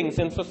do things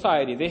in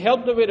society. They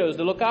help the widows.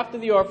 They look after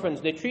the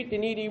orphans. They treat the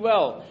needy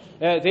well.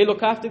 They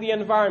look after the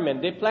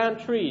environment. They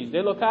plant trees.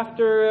 They look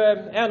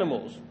after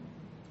animals.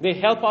 They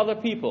help other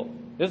people.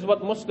 This is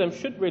what Muslims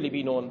should really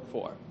be known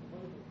for.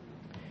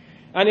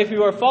 And if we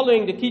were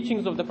following the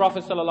teachings of the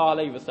Prophet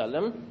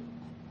ﷺ,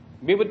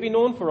 we would be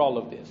known for all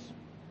of this.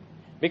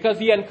 because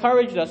he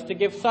encouraged us to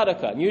give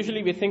sadaqah. And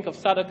usually we think of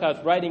sadaqah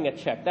as writing a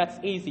check. That's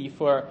easy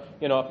for,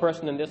 a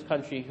person in this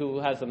country who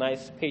has a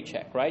nice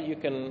paycheck, right? You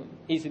can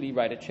easily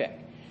write a check.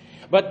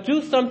 But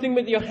do something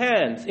with your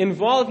hands.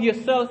 Involve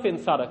yourself in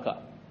sadaqah.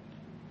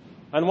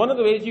 And one of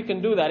the ways you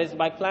can do that is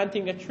by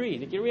planting a tree.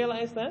 Did you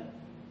realize that?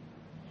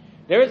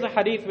 There is a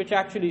hadith which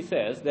actually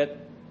says that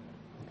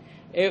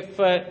if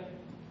a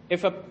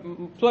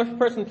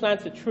person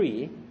plants a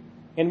tree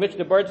in which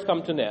the birds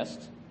come to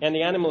nest, and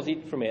the animals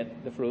eat from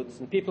it, the fruits,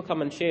 and people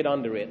come and shade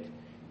under it,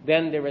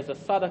 then there is a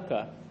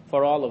sadaqah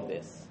for all of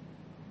this.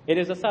 It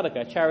is a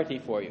sadaqah, a charity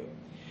for you.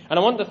 And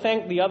I want to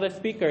thank the other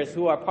speakers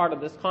who are part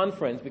of this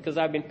conference, because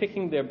I've been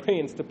picking their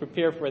brains to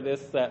prepare for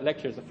this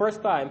lecture. It's the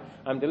first time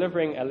I'm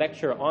delivering a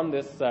lecture on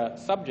this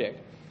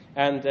subject,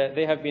 and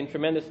they have been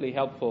tremendously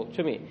helpful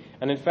to me.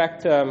 And in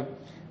fact, Brother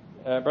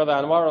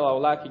Anwar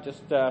al-Awlaki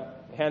just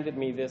handed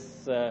me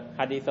this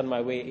hadith on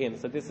my way in.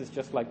 So this is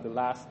just like the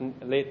last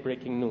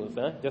late-breaking news.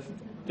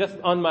 Just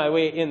on my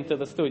way into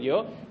the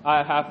studio,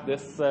 I have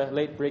this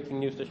late-breaking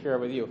news to share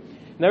with you.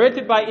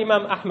 Narrated by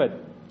Imam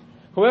Ahmad.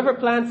 Whoever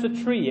plants a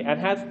tree and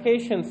has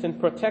patience in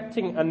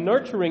protecting and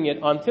nurturing it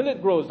until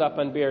it grows up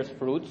and bears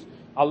fruits,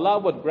 Allah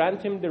would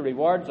grant him the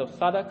rewards of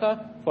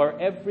sadaqah for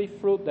every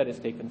fruit that is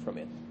taken from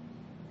it.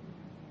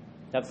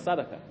 That's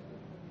sadaqah.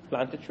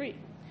 Plant a tree.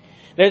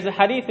 There's a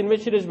hadith in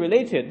which it is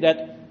related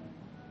that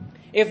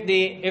if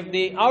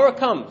the hour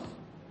comes,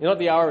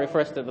 the hour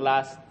refers to the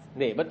last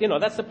day, but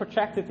that's a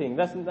protracted thing.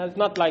 That's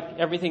not like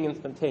everything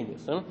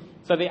instantaneous.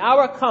 So the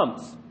hour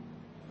comes,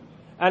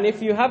 and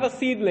if you have a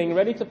seedling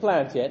ready to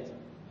plant it,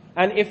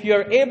 and if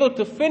you're able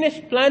to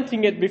finish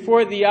planting it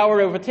before the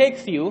hour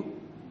overtakes you,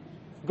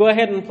 go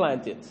ahead and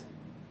plant it.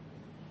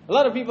 A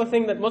lot of people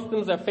think that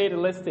Muslims are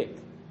fatalistic.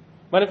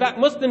 But in fact,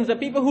 Muslims are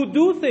people who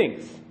do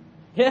things.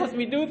 Yes,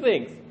 we do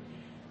things.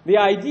 The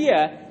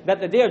idea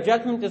that the Day of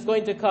Judgment is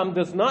going to come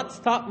does not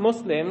stop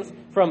Muslims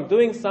from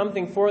doing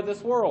something for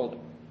this world.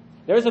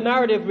 There is a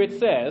narrative which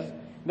says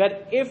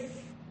that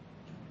if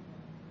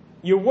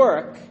you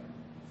work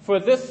for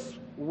this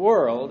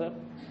world,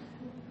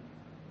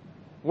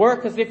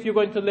 work as if you're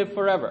going to live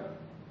forever.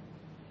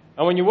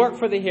 And when you work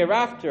for the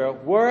hereafter,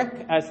 work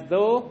as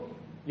though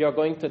you're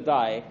going to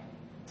die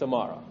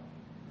tomorrow.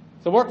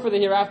 So work for the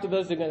hereafter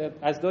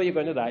as though you're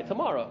going to die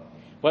tomorrow.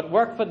 But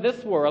work for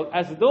this world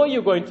as though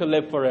you're going to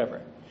live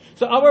forever.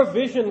 So our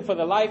vision for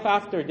the life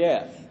after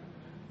death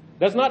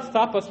does not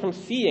stop us from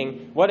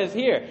seeing what is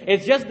here.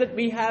 It's just that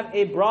we have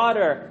a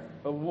broader,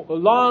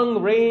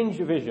 long-range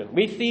vision.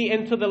 We see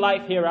into the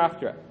life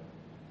hereafter.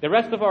 The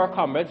rest of our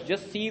comrades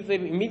just see the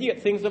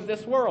immediate things of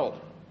this world.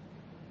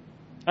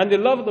 And they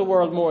love the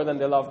world more than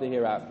they love the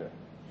hereafter.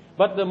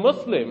 But the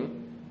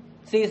Muslim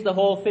sees the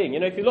whole thing.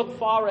 If you look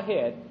far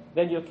ahead,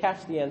 then you'll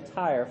catch the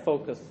entire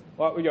focus.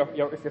 Or if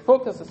your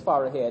focus is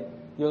far ahead,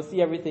 you'll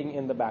see everything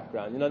in the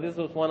background. This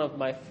was one of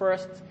my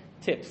first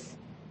tips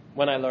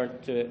when I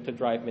learned to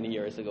drive many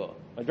years ago.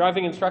 My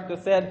driving instructor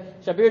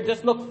said, Shabir,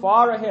 just look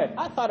far ahead.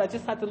 I thought I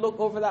just had to look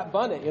over that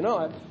bonnet,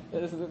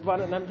 This is the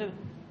bonnet, and I'm just...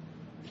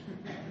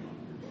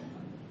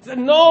 He said,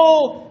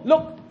 no,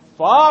 look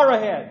far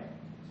ahead.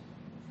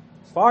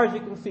 As far as you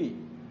can see.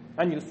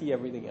 And you'll see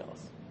everything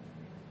else.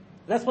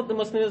 That's what the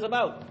Muslim is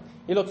about.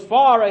 He looks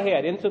far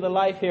ahead into the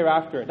life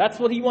hereafter. That's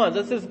what he wants.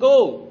 That's his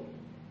goal.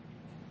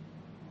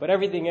 But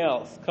everything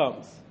else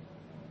comes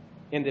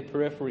in the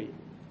periphery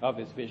of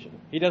his vision.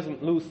 He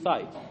doesn't lose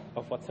sight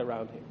of what's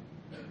around him.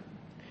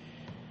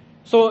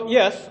 So,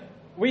 yes,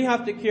 we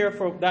have to care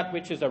for that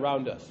which is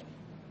around us.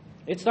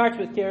 It starts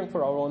with caring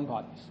for our own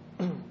bodies.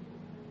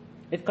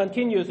 It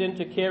continues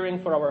into caring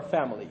for our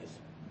families,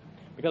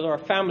 because our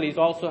families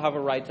also have a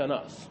right on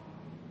us.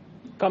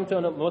 Come to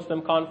a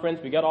Muslim conference,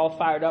 we get all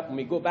fired up, and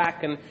we go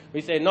back and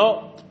we say,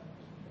 no,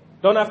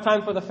 don't have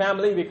time for the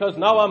family because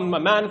now I'm a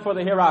man for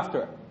the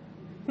hereafter.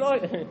 No,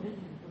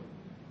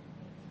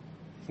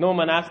 no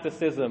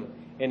monasticism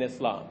in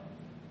Islam.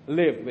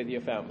 Live with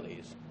your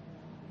families.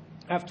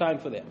 Have time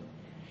for them.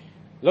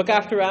 Look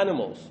after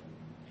animals.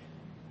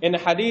 In the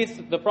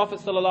hadith, the Prophet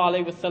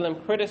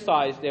ﷺ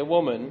criticized a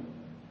woman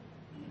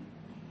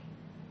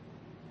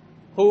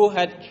who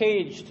had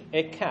caged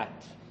a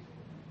cat,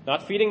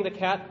 not feeding the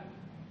cat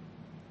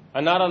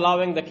and not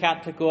allowing the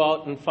cat to go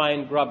out and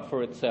find grub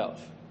for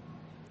itself.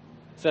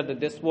 Said that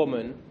this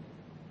woman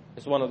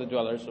is one of the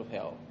dwellers of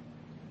hell.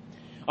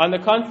 On the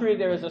contrary,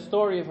 there is a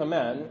story of a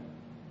man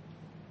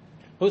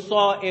who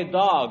saw a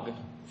dog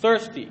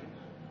thirsty,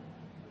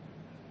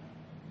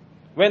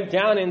 went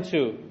down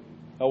into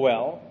a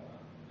well,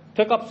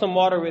 took up some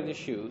water with his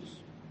shoes,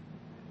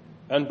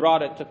 and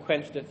brought it to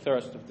quench the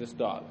thirst of this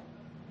dog.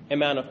 A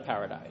man of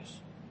paradise.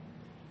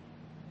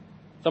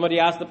 Somebody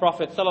asked the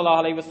Prophet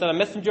ﷺ,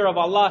 Messenger of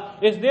Allah,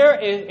 is there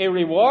a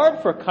reward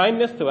for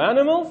kindness to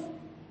animals?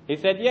 He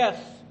said,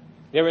 yes.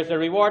 There is a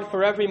reward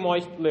for every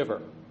moist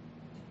liver.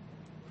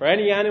 For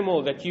any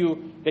animal that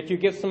you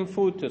give some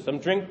food to, some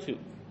drink to,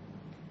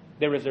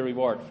 there is a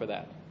reward for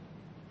that.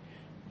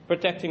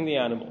 Protecting the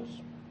animals.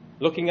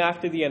 Looking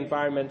after the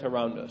environment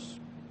around us.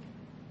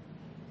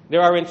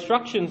 there are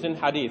instructions in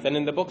hadith and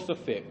in the books of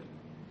fiqh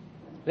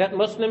that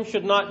Muslims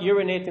should not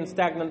urinate in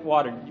stagnant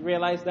water. Did you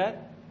realize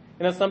that?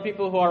 Some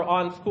people who are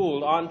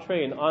unschooled,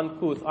 untrained,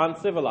 uncouth,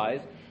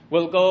 uncivilized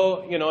will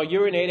go,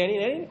 urinate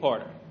in any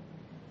corner.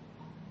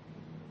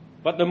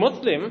 But the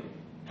Muslim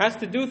has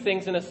to do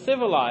things in a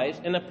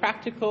civilized, in a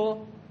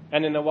practical,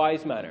 and in a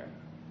wise manner.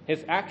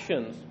 His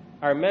actions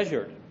are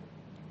measured.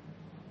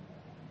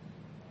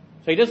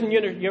 So he doesn't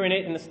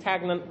urinate in the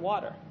stagnant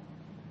water.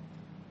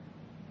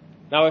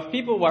 Now, if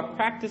people were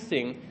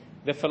practicing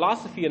the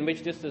philosophy in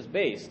which this is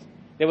based,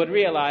 they would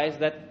realize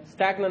that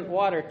stagnant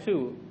water,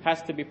 too,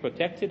 has to be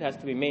protected, has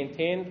to be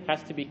maintained,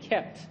 has to be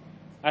kept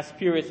as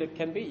pure as it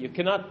can be. You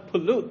cannot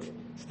pollute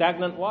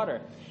stagnant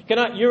water. You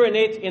cannot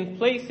urinate in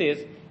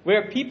places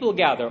where people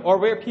gather or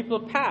where people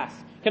pass.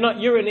 You cannot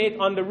urinate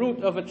on the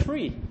root of a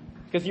tree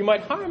because you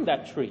might harm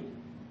that tree.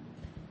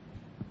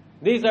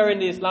 These are in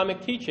the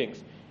Islamic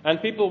teachings.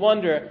 And people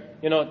wonder,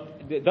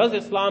 does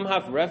Islam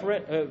have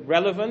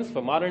relevance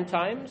for modern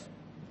times?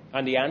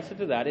 And the answer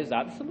to that is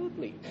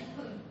absolutely.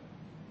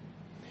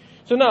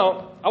 So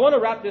now, I want to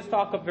wrap this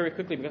talk up very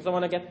quickly because I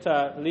want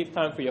to leave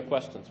time for your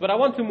questions. But I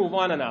want to move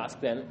on and ask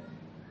then,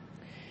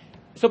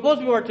 suppose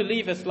we were to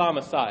leave Islam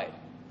aside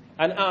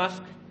and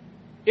ask,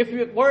 if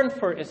it weren't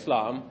for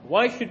Islam,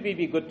 why should we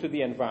be good to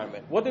the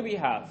environment? What do we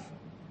have?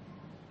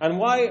 And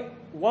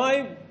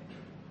why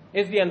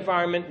is the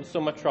environment in so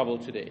much trouble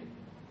today?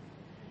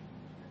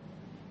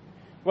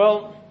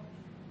 Well,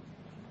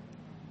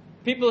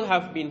 people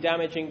have been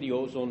damaging the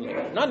ozone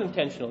layer. Not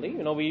intentionally.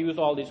 We use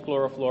all these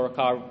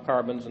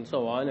chlorofluorocarbons and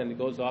so on, and it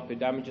goes up, it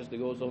damages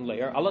the ozone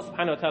layer. Allah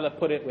subhanahu wa ta'ala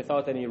put it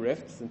without any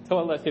rifts and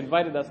told us,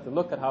 invited us to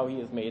look at how He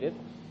has made it.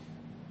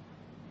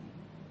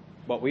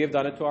 But we have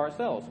done it to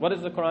ourselves. What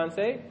does the Quran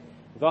say?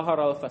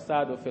 ظَهَرَ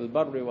الْفَسَادُ فِي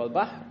الْبَرِّ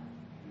وَالْبَحْرِ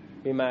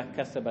بِمَا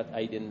كَسَبَتْ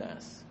أَيْدِي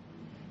النَّاسِ.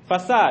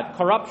 Fasad,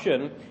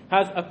 corruption,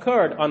 has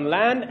occurred on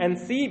land and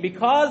sea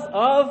because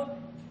of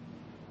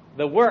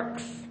the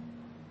works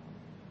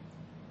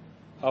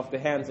of the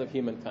hands of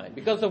humankind.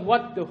 Because of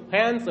what the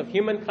hands of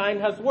humankind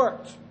has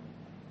worked.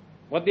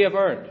 What they have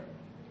earned.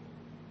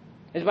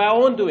 It's by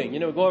our own doing. We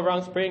go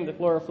around spraying the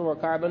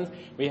chlorofluorocarbons.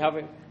 We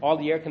have all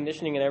the air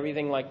conditioning and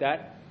everything like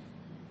that.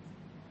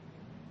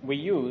 We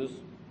use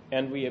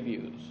and we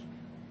abuse.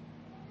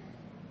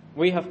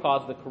 We have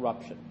caused the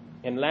corruption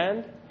in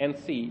land and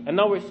sea. And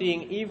now we're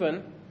seeing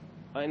even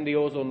in the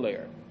ozone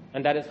layer.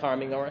 And that is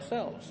harming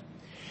ourselves.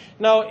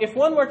 Now, if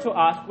one were to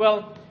ask,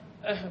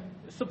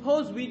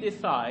 suppose we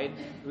decide,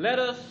 let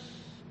us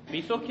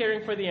be so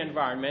caring for the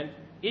environment,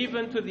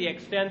 even to the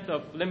extent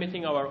of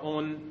limiting our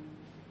own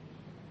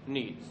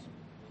needs.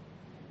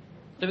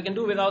 So we can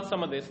do without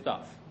some of this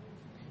stuff.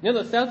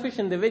 The selfish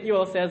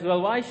individual says,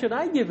 why should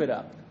I give it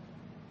up?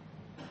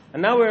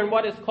 And now we're in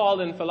what is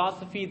called in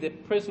philosophy the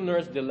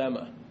prisoner's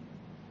dilemma.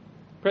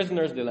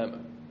 Prisoner's dilemma.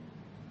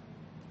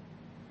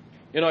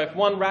 If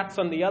one rats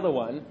on the other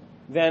one,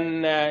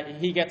 then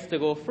he gets to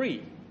go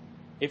free.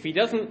 If he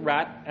doesn't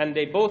rat and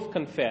they both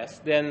confess,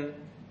 then,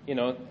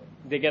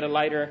 they get a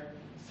lighter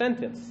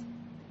sentence.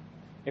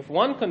 If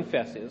one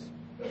confesses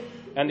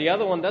and the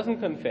other one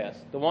doesn't confess,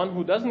 the one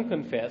who doesn't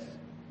confess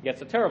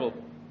gets a terrible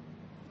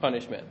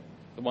punishment.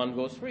 The one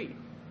goes free.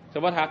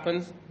 So what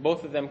happens?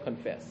 Both of them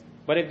confess.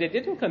 But if they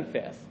didn't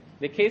confess,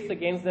 the case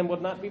against them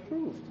would not be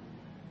proved.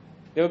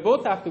 They would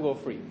both have to go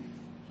free.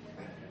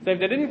 So if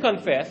they didn't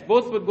confess,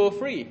 both would go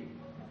free.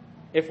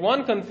 If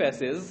one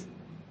confesses,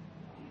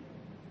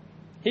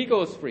 he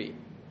goes free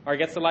or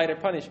gets a lighter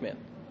punishment.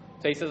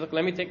 So he says, look,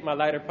 let me take my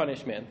lighter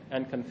punishment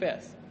and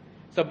confess.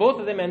 So both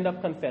of them end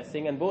up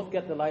confessing and both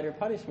get the lighter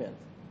punishment.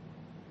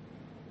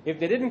 If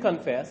they didn't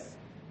confess,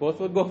 both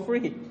would go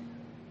free.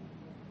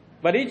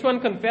 But each one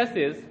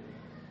confesses,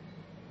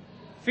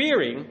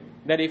 fearing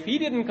that if he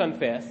didn't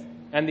confess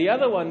and the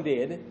other one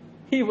did,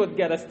 he would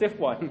get a stiff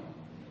one.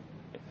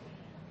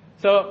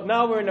 So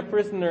now we're in a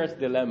prisoner's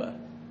dilemma.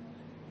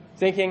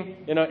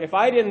 Thinking, if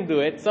I didn't do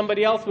it,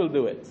 somebody else will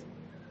do it.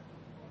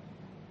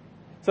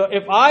 So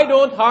if I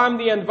don't harm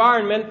the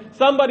environment,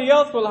 somebody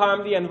else will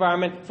harm the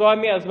environment, so I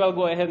may as well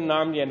go ahead and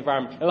harm the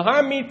environment. It'll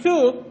harm me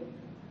too,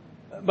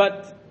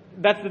 but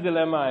that's the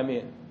dilemma I'm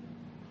in.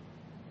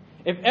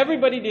 If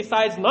everybody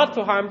decides not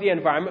to harm the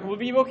environment, we'll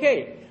be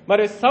okay. But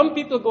if some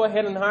people go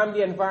ahead and harm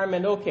the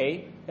environment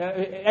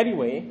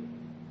anyway,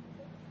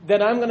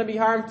 then I'm going to be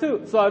harmed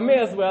too. So I may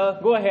as well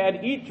go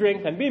ahead, eat,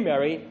 drink, and be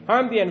merry,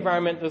 harm the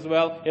environment as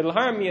well. It'll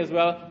harm me as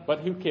well,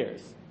 but who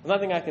cares? There's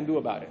nothing I can do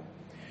about it.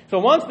 So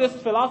once this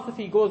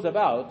philosophy goes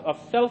about of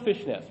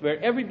selfishness, where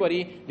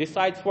everybody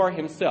decides for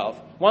himself,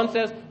 one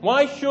says,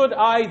 why should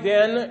I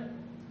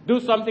then do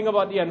something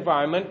about the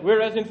environment,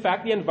 whereas in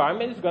fact the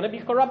environment is going to be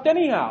corrupt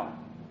anyhow?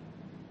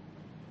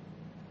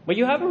 But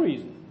you have a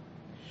reason.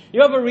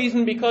 You have a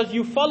reason because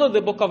you follow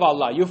the book of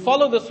Allah. You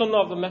follow the sunnah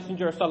of the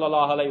Messenger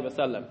sallallahu alaihi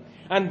wasallam.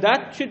 And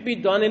that should be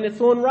done in its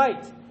own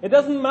right. It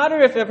doesn't matter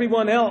if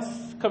everyone else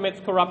commits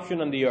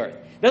corruption on the earth.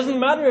 It doesn't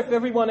matter if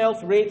everyone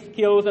else rapes,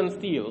 kills, and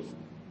steals.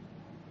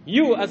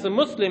 You, as a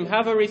Muslim,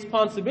 have a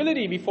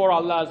responsibility before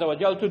Allah Azza wa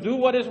Jal to do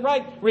what is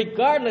right,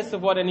 regardless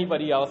of what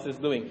anybody else is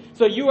doing.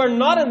 So you are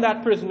not in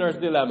that prisoner's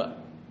dilemma.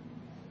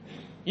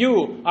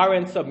 You are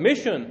in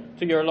submission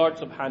to your Lord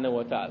Subhanahu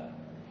wa Ta'ala.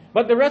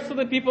 But the rest of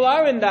the people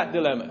are in that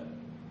dilemma.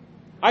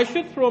 I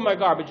should throw my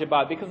garbage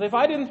about, because if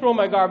I didn't throw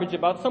my garbage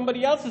about,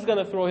 somebody else is going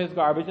to throw his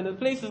garbage, and the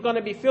place is going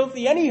to be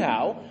filthy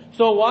anyhow.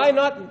 So why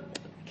not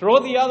throw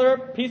the other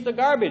piece of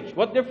garbage?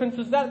 What difference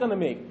is that going to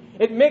make?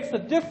 It makes a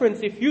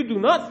difference if you do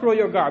not throw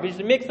your garbage.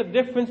 It makes a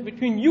difference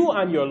between you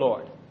and your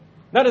Lord.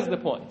 That is the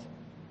point.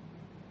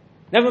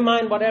 Never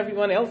mind what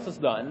everyone else has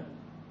done.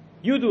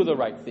 You do the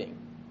right thing.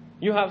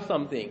 You have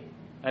something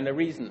and a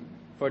reason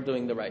for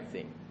doing the right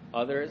thing.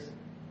 Others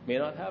may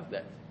not have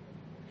that.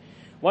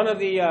 One of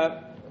the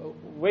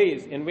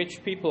ways in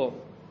which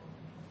people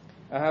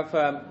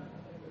have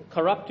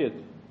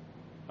corrupted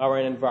our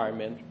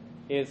environment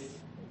is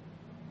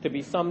to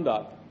be summed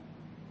up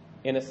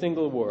in a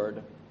single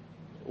word: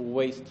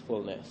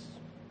 wastefulness.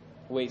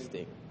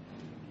 Wasting.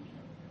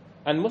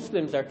 And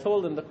Muslims are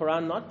told in the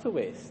Quran not to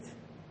waste.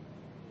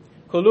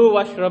 Kulu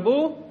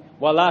washrabu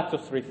wa la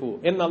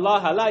tusrifu. Inna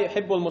Allah la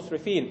yuhibbul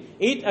musrifin.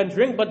 Eat and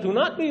drink, but do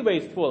not be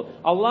wasteful.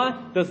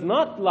 Allah does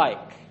not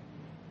like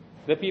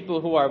the people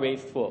who are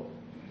wasteful.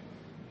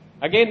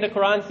 Again, the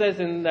Quran says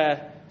in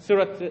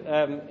Surah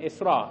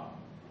Isra,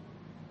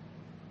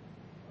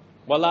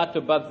 وَلَا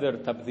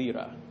تُبَذِّرْ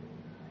تَبْذِيرًا.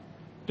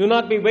 Do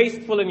not be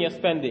wasteful in your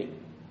spending.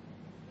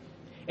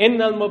 إِنَّ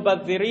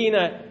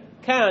الْمُبَذِّرِينَ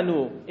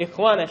كَانُوا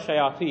إِخْوَانَ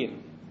الشَّيَاطِينَ.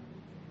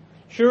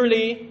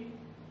 Surely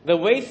the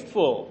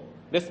wasteful,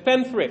 the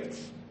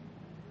spendthrifts,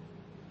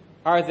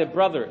 are the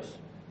brothers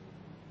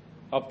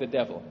of the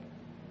devil,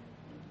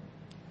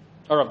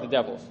 or of the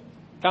devils.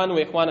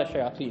 كَانُوا إِخْوَانَ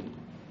الشَّيَاطِينَ.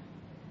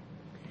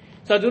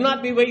 So do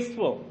not be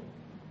wasteful.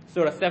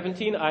 Surah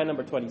 17, ayah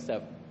number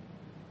 27.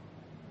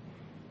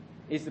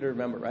 Easy to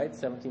remember, right?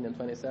 17 and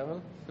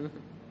 27.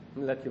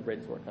 Let your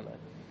brains work on that.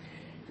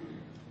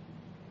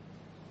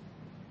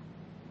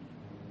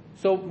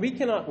 So we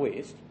cannot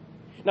waste.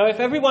 Now,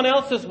 if everyone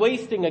else is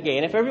wasting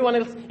again, if everyone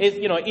else is,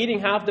 eating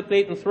half the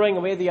plate and throwing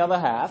away the other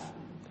half,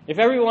 if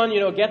everyone,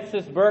 gets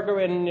this burger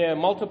in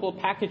multiple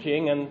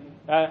packaging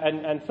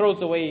and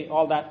throws away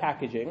all that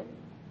packaging,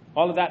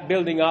 all of that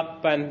building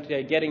up and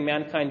getting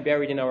mankind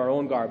buried in our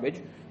own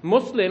garbage,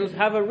 Muslims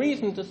have a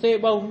reason to say,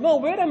 well, no,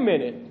 wait a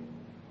minute.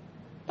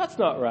 That's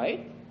not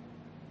right.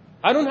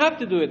 I don't have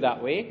to do it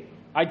that way.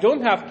 I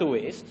don't have to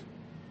waste.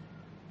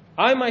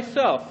 I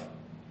myself,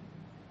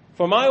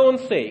 for my own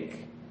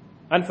sake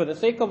and for the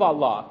sake of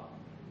Allah,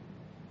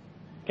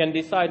 can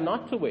decide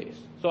not to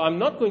waste. So I'm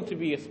not going to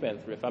be a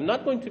spendthrift. I'm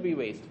not going to be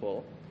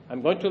wasteful.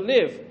 I'm going to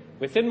live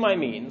within my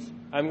means.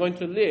 I'm going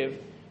to live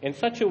in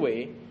such a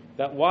way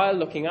that while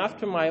looking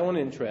after my own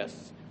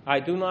interests, I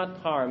do not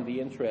harm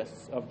the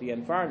interests of the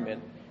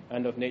environment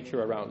and of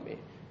nature around me.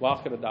 Wa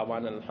akhiru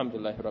da'wana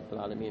alhamdulillahi rabbil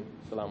alameen.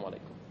 Assalamu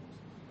alaikum.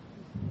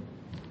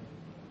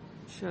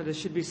 Sure, there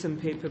should be some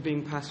paper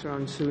being passed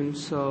around soon,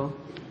 so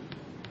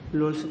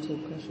we'll also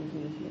take questions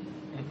from the floor.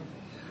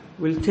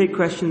 We'll take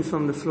questions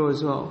from the floor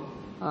as well.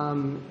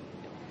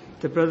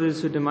 The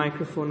brothers with the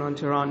microphone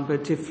aren't around,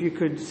 but if you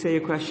could say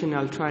a question,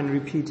 I'll try and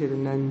repeat it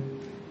and then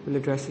we'll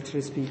address it to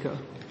the speaker.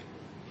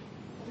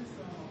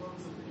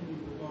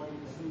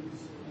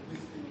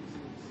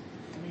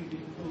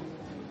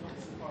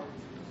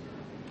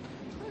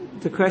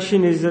 The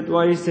question is that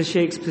what is the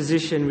Sheikh's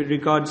position with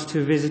regards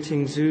to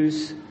visiting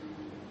zoos?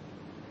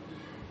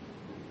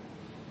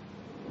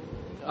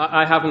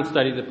 I haven't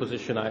studied the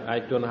position. I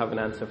don't have an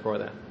answer for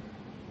that.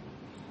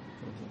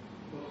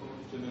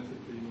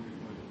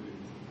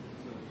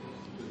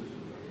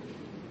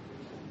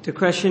 The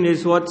question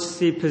is, what's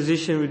the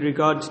position with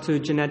regards to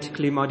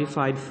genetically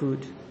modified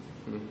food?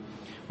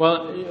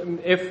 Well,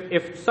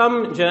 if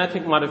some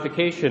genetic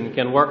modification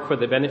can work for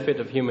the benefit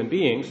of human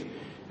beings,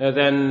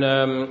 then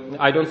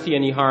I don't see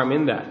any harm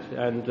in that.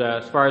 And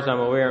as far as I'm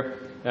aware,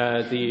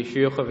 the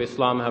Shuyukh of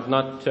Islam have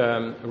not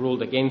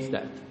ruled against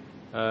that.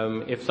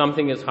 If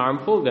something is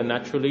harmful, then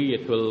naturally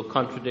it will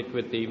contradict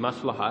with the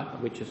maslahah,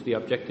 which is the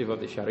objective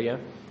of the Sharia,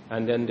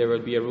 and then there will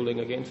be a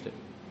ruling against it.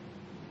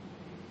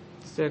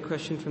 Is there a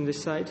question from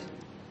this side?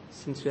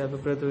 Since we have a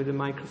brother with a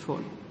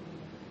microphone.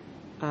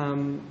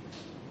 Assalamu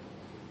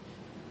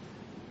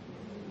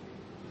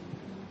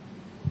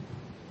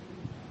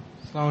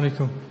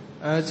alaikum.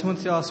 I just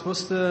wanted to ask,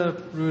 what's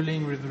the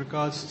ruling with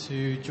regards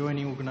to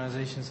joining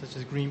organizations such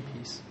as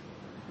Greenpeace?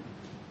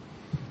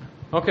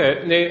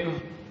 Okay,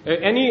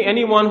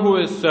 anyone who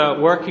is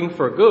working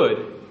for good,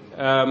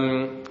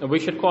 we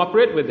should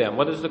cooperate with them.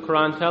 What does the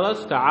Quran tell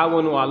us?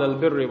 Ta'awanu 'alal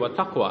birri wa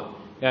taqwa.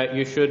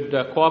 You should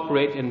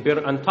cooperate in bir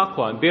and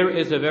taqwa. Bir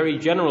is a very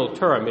general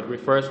term. It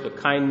refers to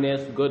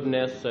kindness,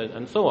 goodness,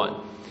 and so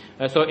on.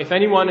 So if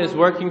anyone is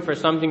working for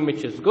something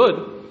which is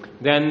good,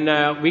 then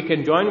we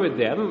can join with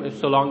them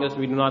so long as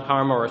we do not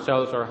harm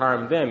ourselves or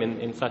harm them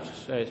in such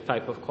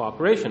type of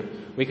cooperation.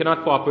 We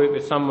cannot cooperate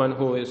with someone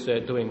who is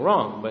doing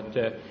wrong,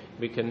 but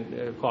we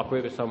can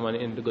cooperate with someone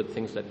in the good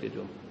things that they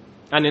do.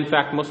 And in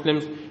fact,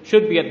 Muslims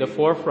should be at the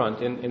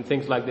forefront in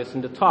things like this.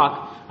 In the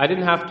talk, I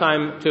didn't have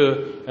time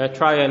to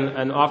try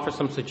and offer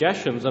some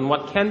suggestions on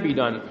what can be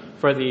done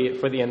for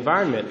the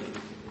environment.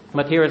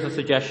 But here is a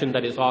suggestion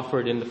that is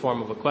offered in the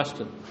form of a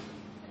question.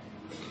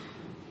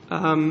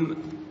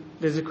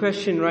 There's a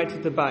question right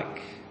at the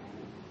back.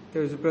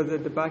 There's a brother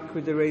at the back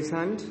with the raised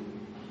hand.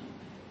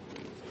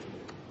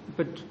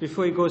 But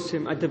before he goes to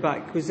him, at the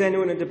back. Was there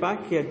anyone at the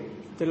back? Yeah,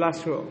 the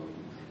last row.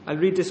 I'll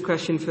read this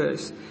question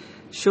first.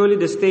 Surely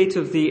the state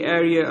of the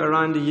area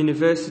around the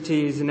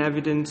university is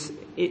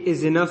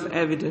enough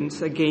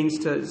evidence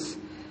against us.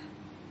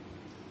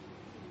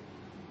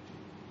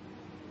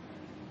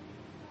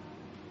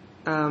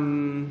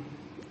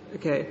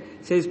 Okay.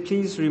 It says,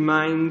 please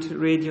remind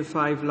Radio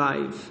 5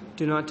 Live.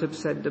 Do not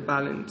upset the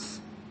balance.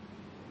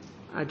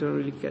 I don't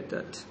really get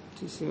that.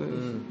 Do you see what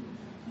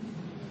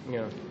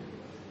Yeah.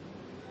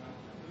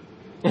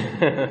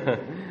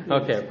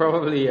 Okay,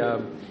 probably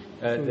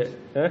the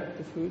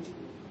food?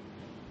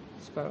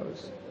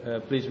 Sparrows.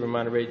 Please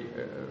remind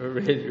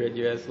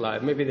Radio S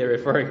Live. Maybe they're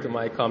referring to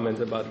my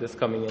comments about this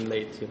coming in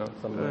late,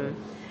 something.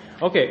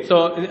 Okay,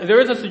 so there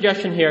is a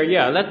suggestion here.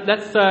 Yeah,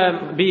 let's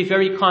be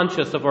very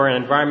conscious of our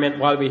environment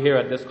while we're here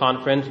at this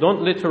conference.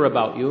 Don't litter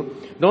about you.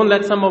 Don't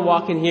let someone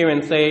walk in here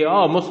and say,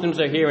 oh, Muslims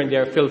are here and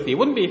they're filthy. It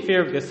wouldn't be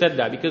fair if they said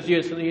that, because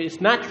it's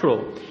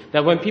natural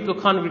that when people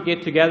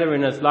congregate together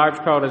in as large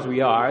crowd as we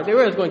are,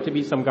 there is going to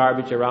be some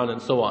garbage around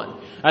and so on.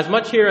 As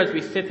much here as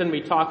we sit and we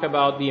talk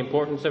about the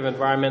importance of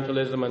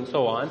environmentalism and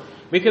so on,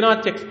 we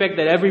cannot expect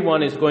that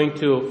everyone is going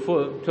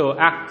to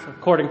act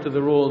according to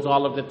the rules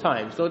all of the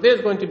time. So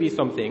there's going to be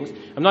some things.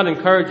 I'm not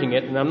encouraging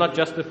it and I'm not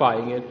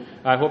justifying it.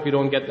 I hope you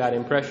don't get that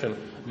impression.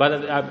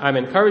 But I'm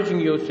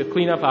encouraging you to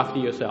clean up after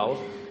yourselves.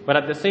 But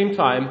at the same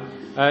time,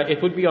 it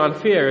would be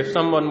unfair if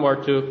someone were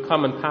to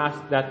come and pass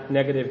that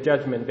negative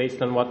judgment based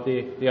on what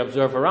they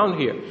observe around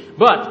here.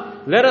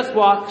 But let us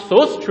walk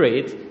so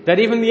straight that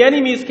even the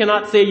enemies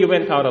cannot say you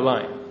went out of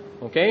line.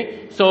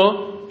 Okay?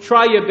 So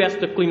try your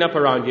best to clean up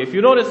around you. If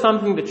you notice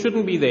something that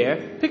shouldn't be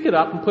there, pick it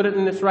up and put it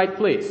in its right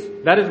place.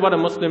 That is what a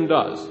Muslim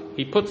does.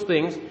 He puts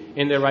things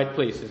in their right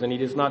places and he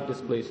does not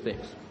displace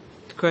things.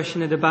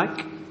 Question at the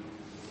back.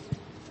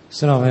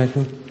 Assalamu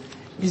alaikum.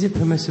 Is it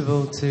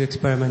permissible to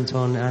experiment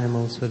on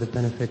animals for the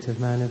benefit of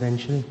man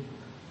eventually?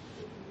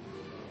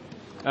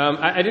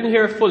 I didn't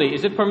hear it fully.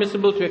 Is it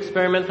permissible to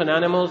experiment on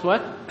animals,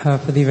 what?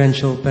 For the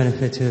eventual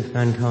benefit of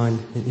mankind,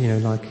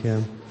 like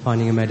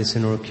finding a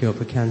medicine or a cure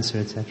for cancer,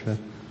 etc.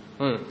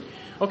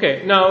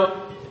 Okay,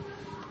 now,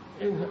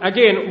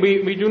 again,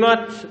 we do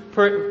not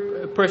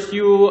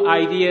pursue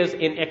ideas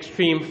in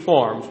extreme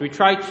forms. We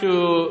try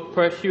to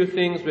pursue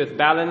things with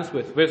balance,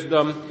 with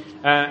wisdom,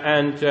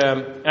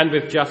 and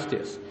with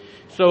justice.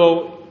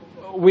 So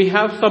we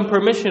have some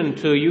permission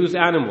to use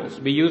animals.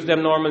 We use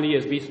them normally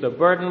as beasts of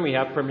burden. We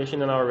have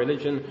permission in our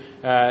religion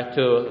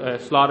to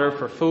slaughter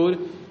for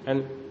food,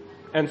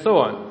 and so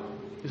on.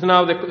 So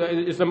now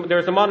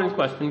there's a modern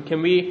question: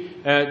 can we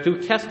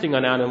do testing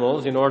on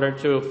animals in order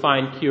to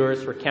find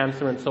cures for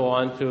cancer and so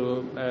on,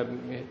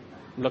 to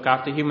look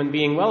after human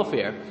being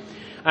welfare?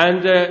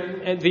 And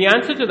the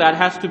answer to that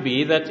has to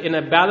be that in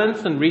a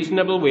balanced and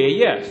reasonable way,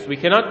 yes. We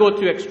cannot go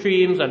to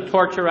extremes and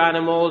torture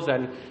animals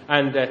and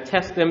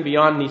test them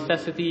beyond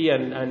necessity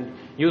and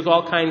use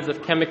all kinds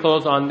of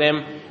chemicals on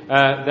them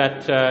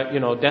that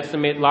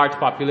decimate large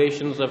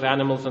populations of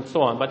animals and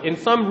so on. But in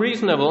some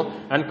reasonable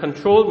and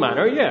controlled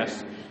manner,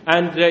 yes.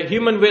 And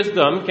human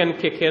wisdom can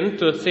kick in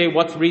to say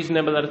what's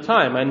reasonable at a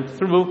time. And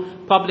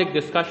through public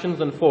discussions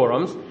and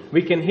forums,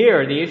 we can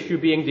hear the issue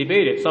being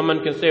debated.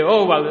 Someone can say,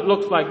 oh, well, it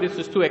looks like this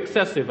is too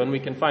excessive, and we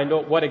can find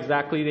out what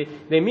exactly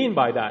they mean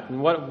by that,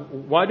 and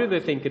why do they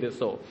think it is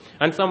so.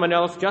 And someone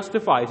else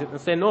justifies it and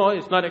say, no,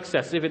 it's not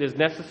excessive, it is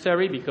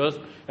necessary because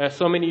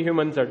so many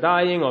humans are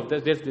dying of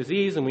this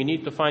disease, and we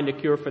need to find a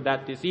cure for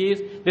that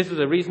disease. This is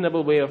a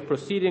reasonable way of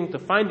proceeding to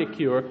find a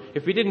cure.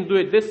 If we didn't do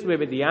it this way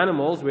with the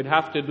animals, we'd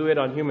have to do it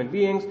on human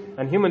beings,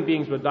 and human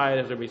beings would die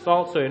as a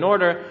result. So in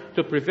order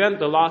to prevent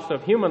the loss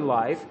of human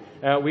life,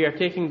 we are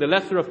taking the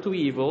lesser of two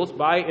evils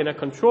by, in a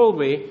controlled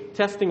way,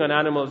 testing on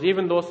animals.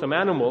 Even though some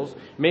animals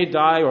may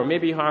die or may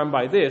be harmed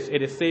by this,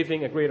 it is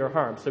saving a greater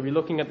harm. So we're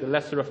looking at the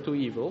lesser of two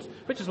evils,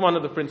 which is one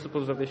of the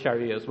principles of the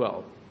Sharia as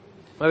well.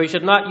 But we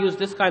should not use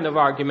this kind of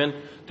argument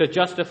to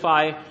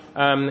justify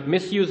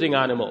misusing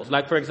animals.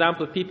 Like, for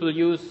example, people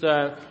use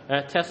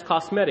test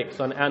cosmetics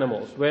on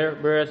animals,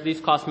 whereas these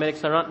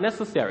cosmetics are not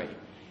necessary.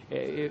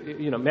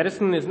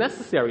 Medicine is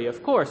necessary,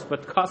 of course,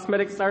 but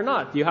cosmetics are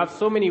not. You have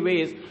so many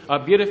ways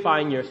of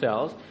beautifying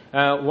yourselves.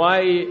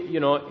 Why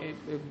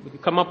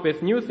come up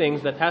with new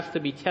things that has to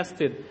be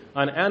tested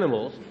on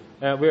animals,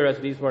 whereas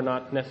these were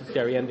not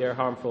necessary and they're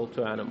harmful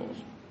to animals?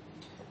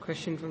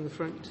 Question from the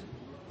front.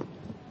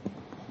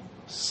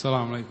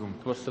 Assalamu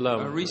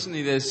alaikum.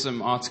 Recently there's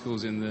some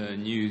articles in the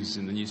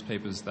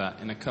newspapers that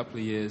in a couple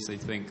of years they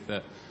think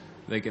that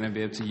they're going to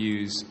be able to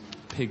use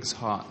pigs'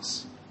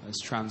 hearts as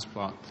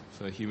transplant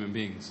for human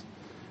beings.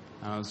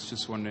 And I was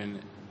just wondering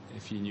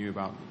if you knew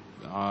about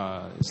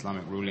our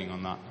Islamic ruling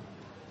on that.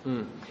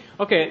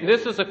 Okay,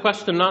 this is a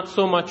question not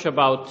so much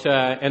about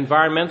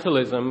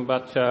environmentalism,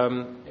 but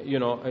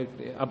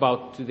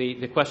about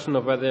the question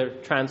of whether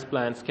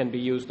transplants can be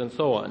used and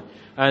so on.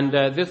 And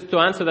to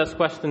answer this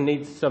question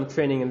needs some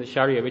training in the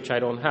Sharia, which I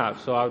don't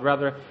have. So I would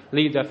rather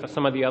leave that for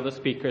some of the other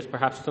speakers,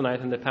 perhaps tonight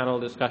in the panel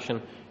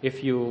discussion.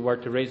 If you were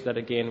to raise that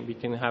again, we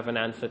can have an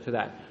answer to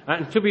that.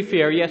 And to be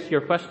fair, yes,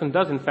 your question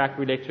does in fact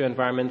relate to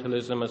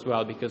environmentalism as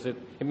well, because it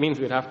means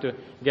we'd have to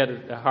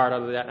get the heart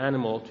out of that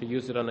animal to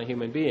use it on a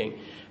human being.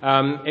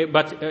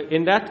 But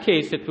in that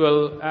case, it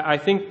will, I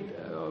think,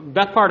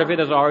 that part of it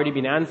has already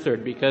been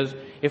answered, because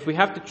if we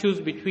have to choose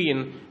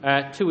between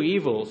two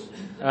evils,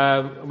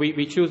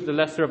 we choose the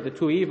lesser of the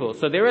two evils.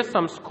 So there is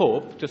some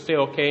scope to say,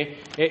 okay,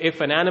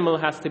 if an animal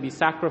has to be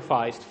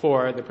sacrificed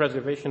for the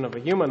preservation of a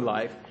human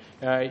life,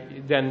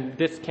 then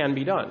this can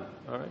be done.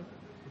 All right.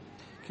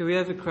 Okay, we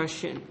have a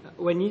question.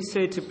 When you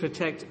say to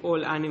protect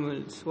all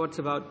animals, what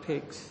about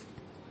pigs?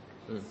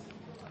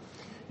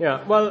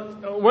 Yeah,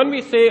 well, when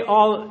we say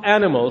all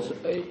animals,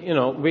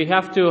 we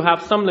have to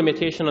have some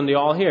limitation on the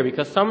all here,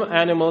 because some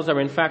animals are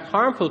in fact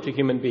harmful to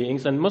human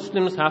beings, and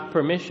Muslims have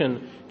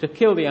permission to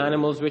kill the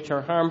animals which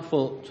are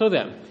harmful to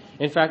them.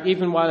 In fact,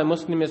 even while a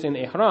Muslim is in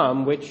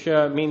ihram, which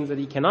means that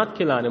he cannot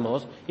kill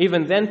animals,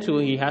 even then too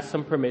he has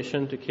some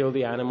permission to kill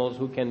the animals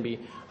who can be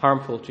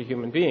harmful to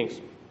human beings.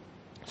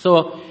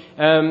 So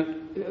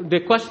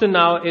the question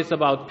now is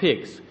about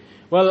pigs.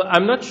 Well,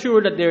 I'm not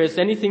sure that there is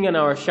anything in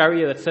our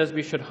Sharia that says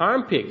we should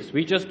harm pigs.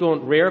 We just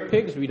don't rear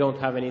pigs. We don't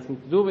have anything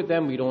to do with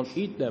them. We don't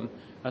eat them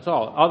at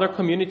all. Other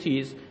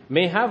communities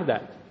may have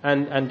that,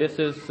 and this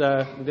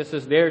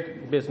is their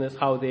business,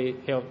 how they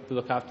help to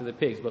look after the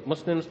pigs. But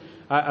Muslims,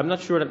 I'm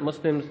not sure that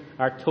Muslims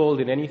are told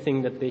in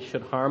anything that they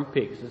should harm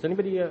pigs. Is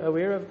anybody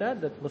aware of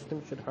that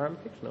Muslims should harm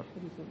pigs? No.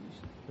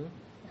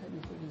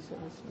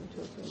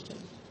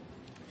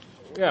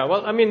 Yeah,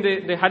 well, I mean,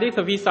 the hadith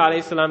of Isa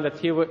alayhi salam,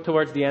 that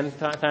towards the end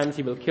times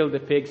he will kill the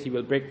pigs, he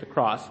will break the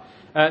cross.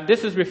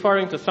 This is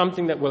referring to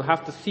something that we'll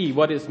have to see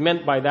what is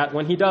meant by that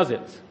when he does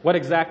it. What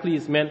exactly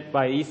is meant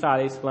by Isa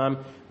alayhi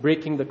salam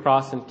breaking the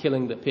cross and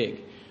killing the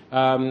pig.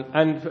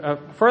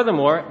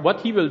 Furthermore, what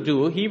he will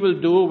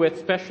do with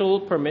special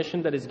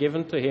permission that is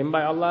given to him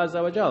by Allah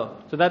Azza wa Jal.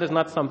 So that is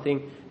not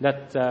something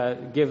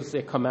that gives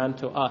a command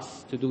to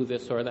us to do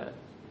this or that.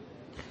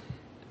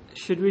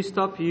 Should we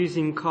stop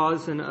using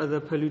cars and other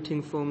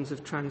polluting forms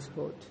of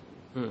transport?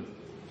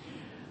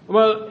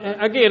 Well,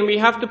 again, we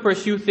have to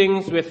pursue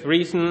things with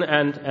reason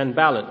and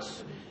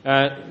balance.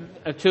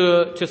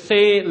 To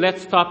say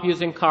let's stop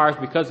using cars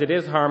because it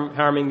is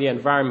harming the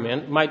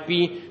environment might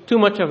be too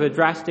much of a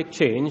drastic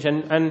change.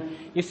 And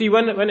you see,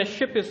 when a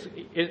ship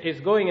is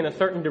going in a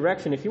certain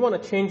direction, if you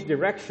want to change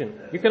direction,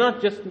 you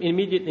cannot just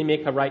immediately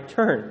make a right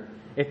turn.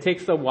 It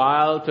takes a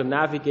while to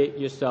navigate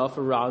yourself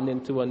around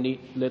into a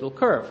neat little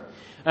curve.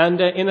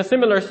 And in a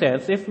similar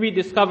sense, if we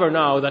discover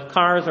now that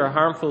cars are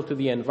harmful to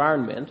the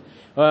environment,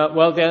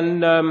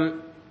 then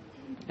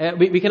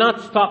we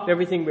cannot stop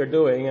everything we're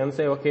doing and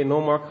say, okay, no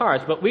more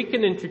cars. But we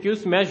can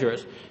introduce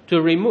measures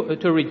to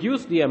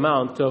reduce the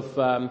amount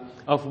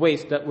of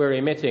waste that we're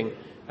emitting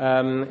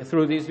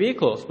through these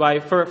vehicles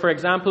by, for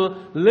example,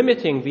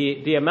 limiting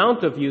the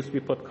amount of use we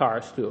put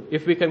cars to.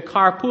 If we can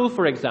carpool,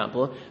 for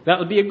example, that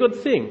would be a good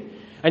thing.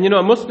 And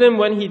a Muslim,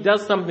 when he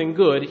does something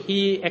good,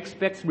 he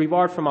expects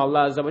reward from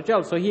Allah Azza wa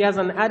Jal. So he has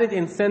an added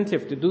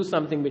incentive to do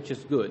something which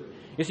is good.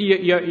 You see,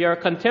 your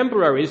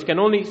contemporaries can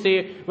only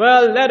say,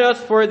 well, let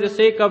us, for the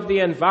sake of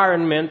the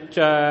environment,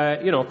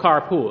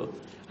 carpool.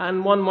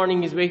 And one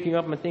morning he's waking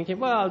up and thinking,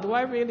 well, do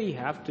I really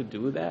have to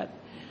do that?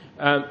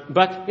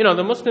 But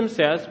the Muslim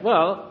says,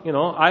 well,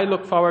 I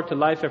look forward to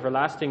life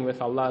everlasting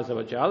with Allah Azza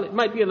wa Jal. It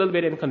might be a little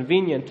bit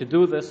inconvenient to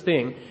do this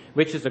thing,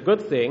 which is a good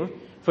thing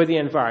for the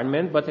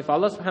environment, but if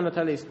Allah subhanahu wa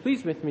ta'ala is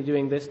pleased with me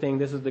doing this thing,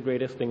 this is the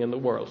greatest thing in the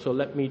world, so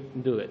let me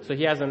do it. So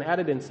he has an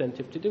added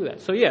incentive to do that.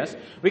 So yes,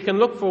 we can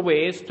look for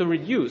ways to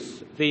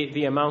reduce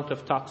the amount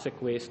of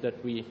toxic waste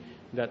that we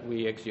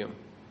exhume.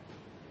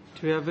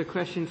 Do we have a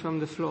question from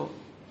the floor?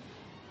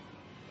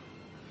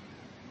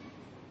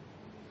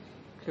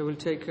 Okay, we'll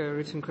take a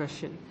written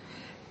question.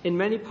 In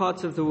many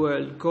parts of the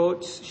world,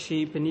 goats,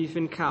 sheep, and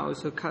even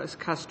cows are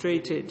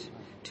castrated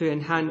to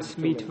enhance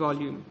meat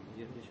volume.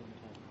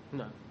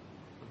 No.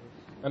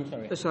 I'm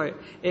sorry.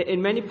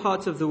 In many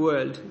parts of the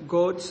world,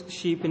 goats,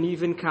 sheep, and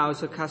even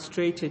cows are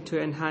castrated to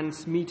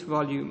enhance meat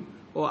volume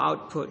or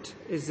output.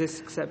 Is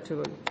this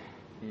acceptable?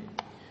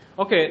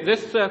 Okay,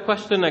 this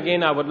question,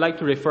 again, I would like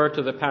to refer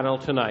to the panel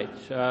tonight.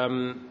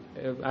 And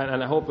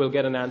I hope we'll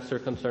get an answer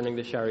concerning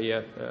the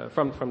Sharia,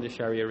 from the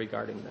Sharia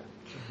regarding that.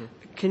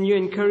 Can you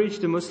encourage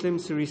the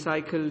Muslims to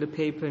recycle the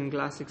paper and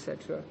glass,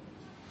 etc.?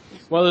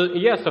 Well,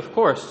 yes, of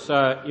course.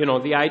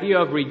 The idea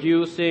of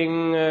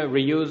reducing,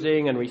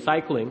 reusing, and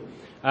recycling,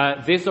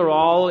 these are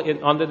all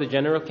under the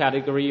general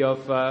category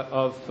of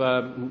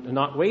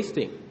not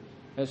wasting.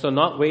 So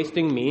not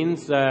wasting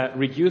means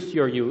reduce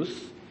your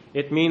use.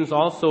 It means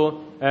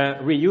also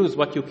reuse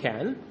what you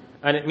can.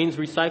 And it means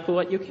recycle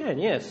what you can,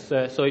 yes.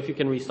 So if you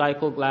can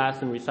recycle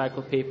glass and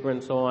recycle paper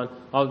and so on,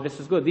 all of this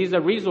is good. These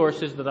are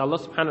resources that Allah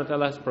subhanahu wa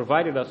ta'ala has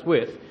provided us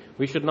with.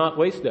 We should not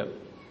waste them.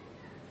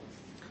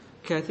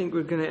 Okay, I think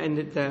we're going to end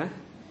it there.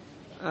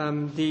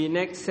 The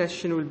next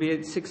session will be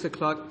at 6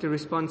 o'clock, the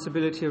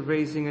responsibility of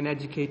raising and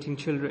educating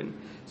children.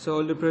 So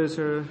all the brothers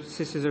or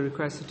sisters are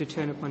requested to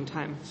turn up on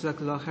time.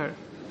 Jazakallah khair.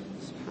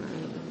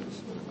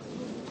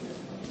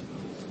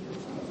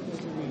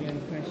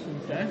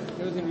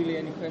 There wasn't really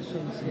any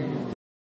questions here.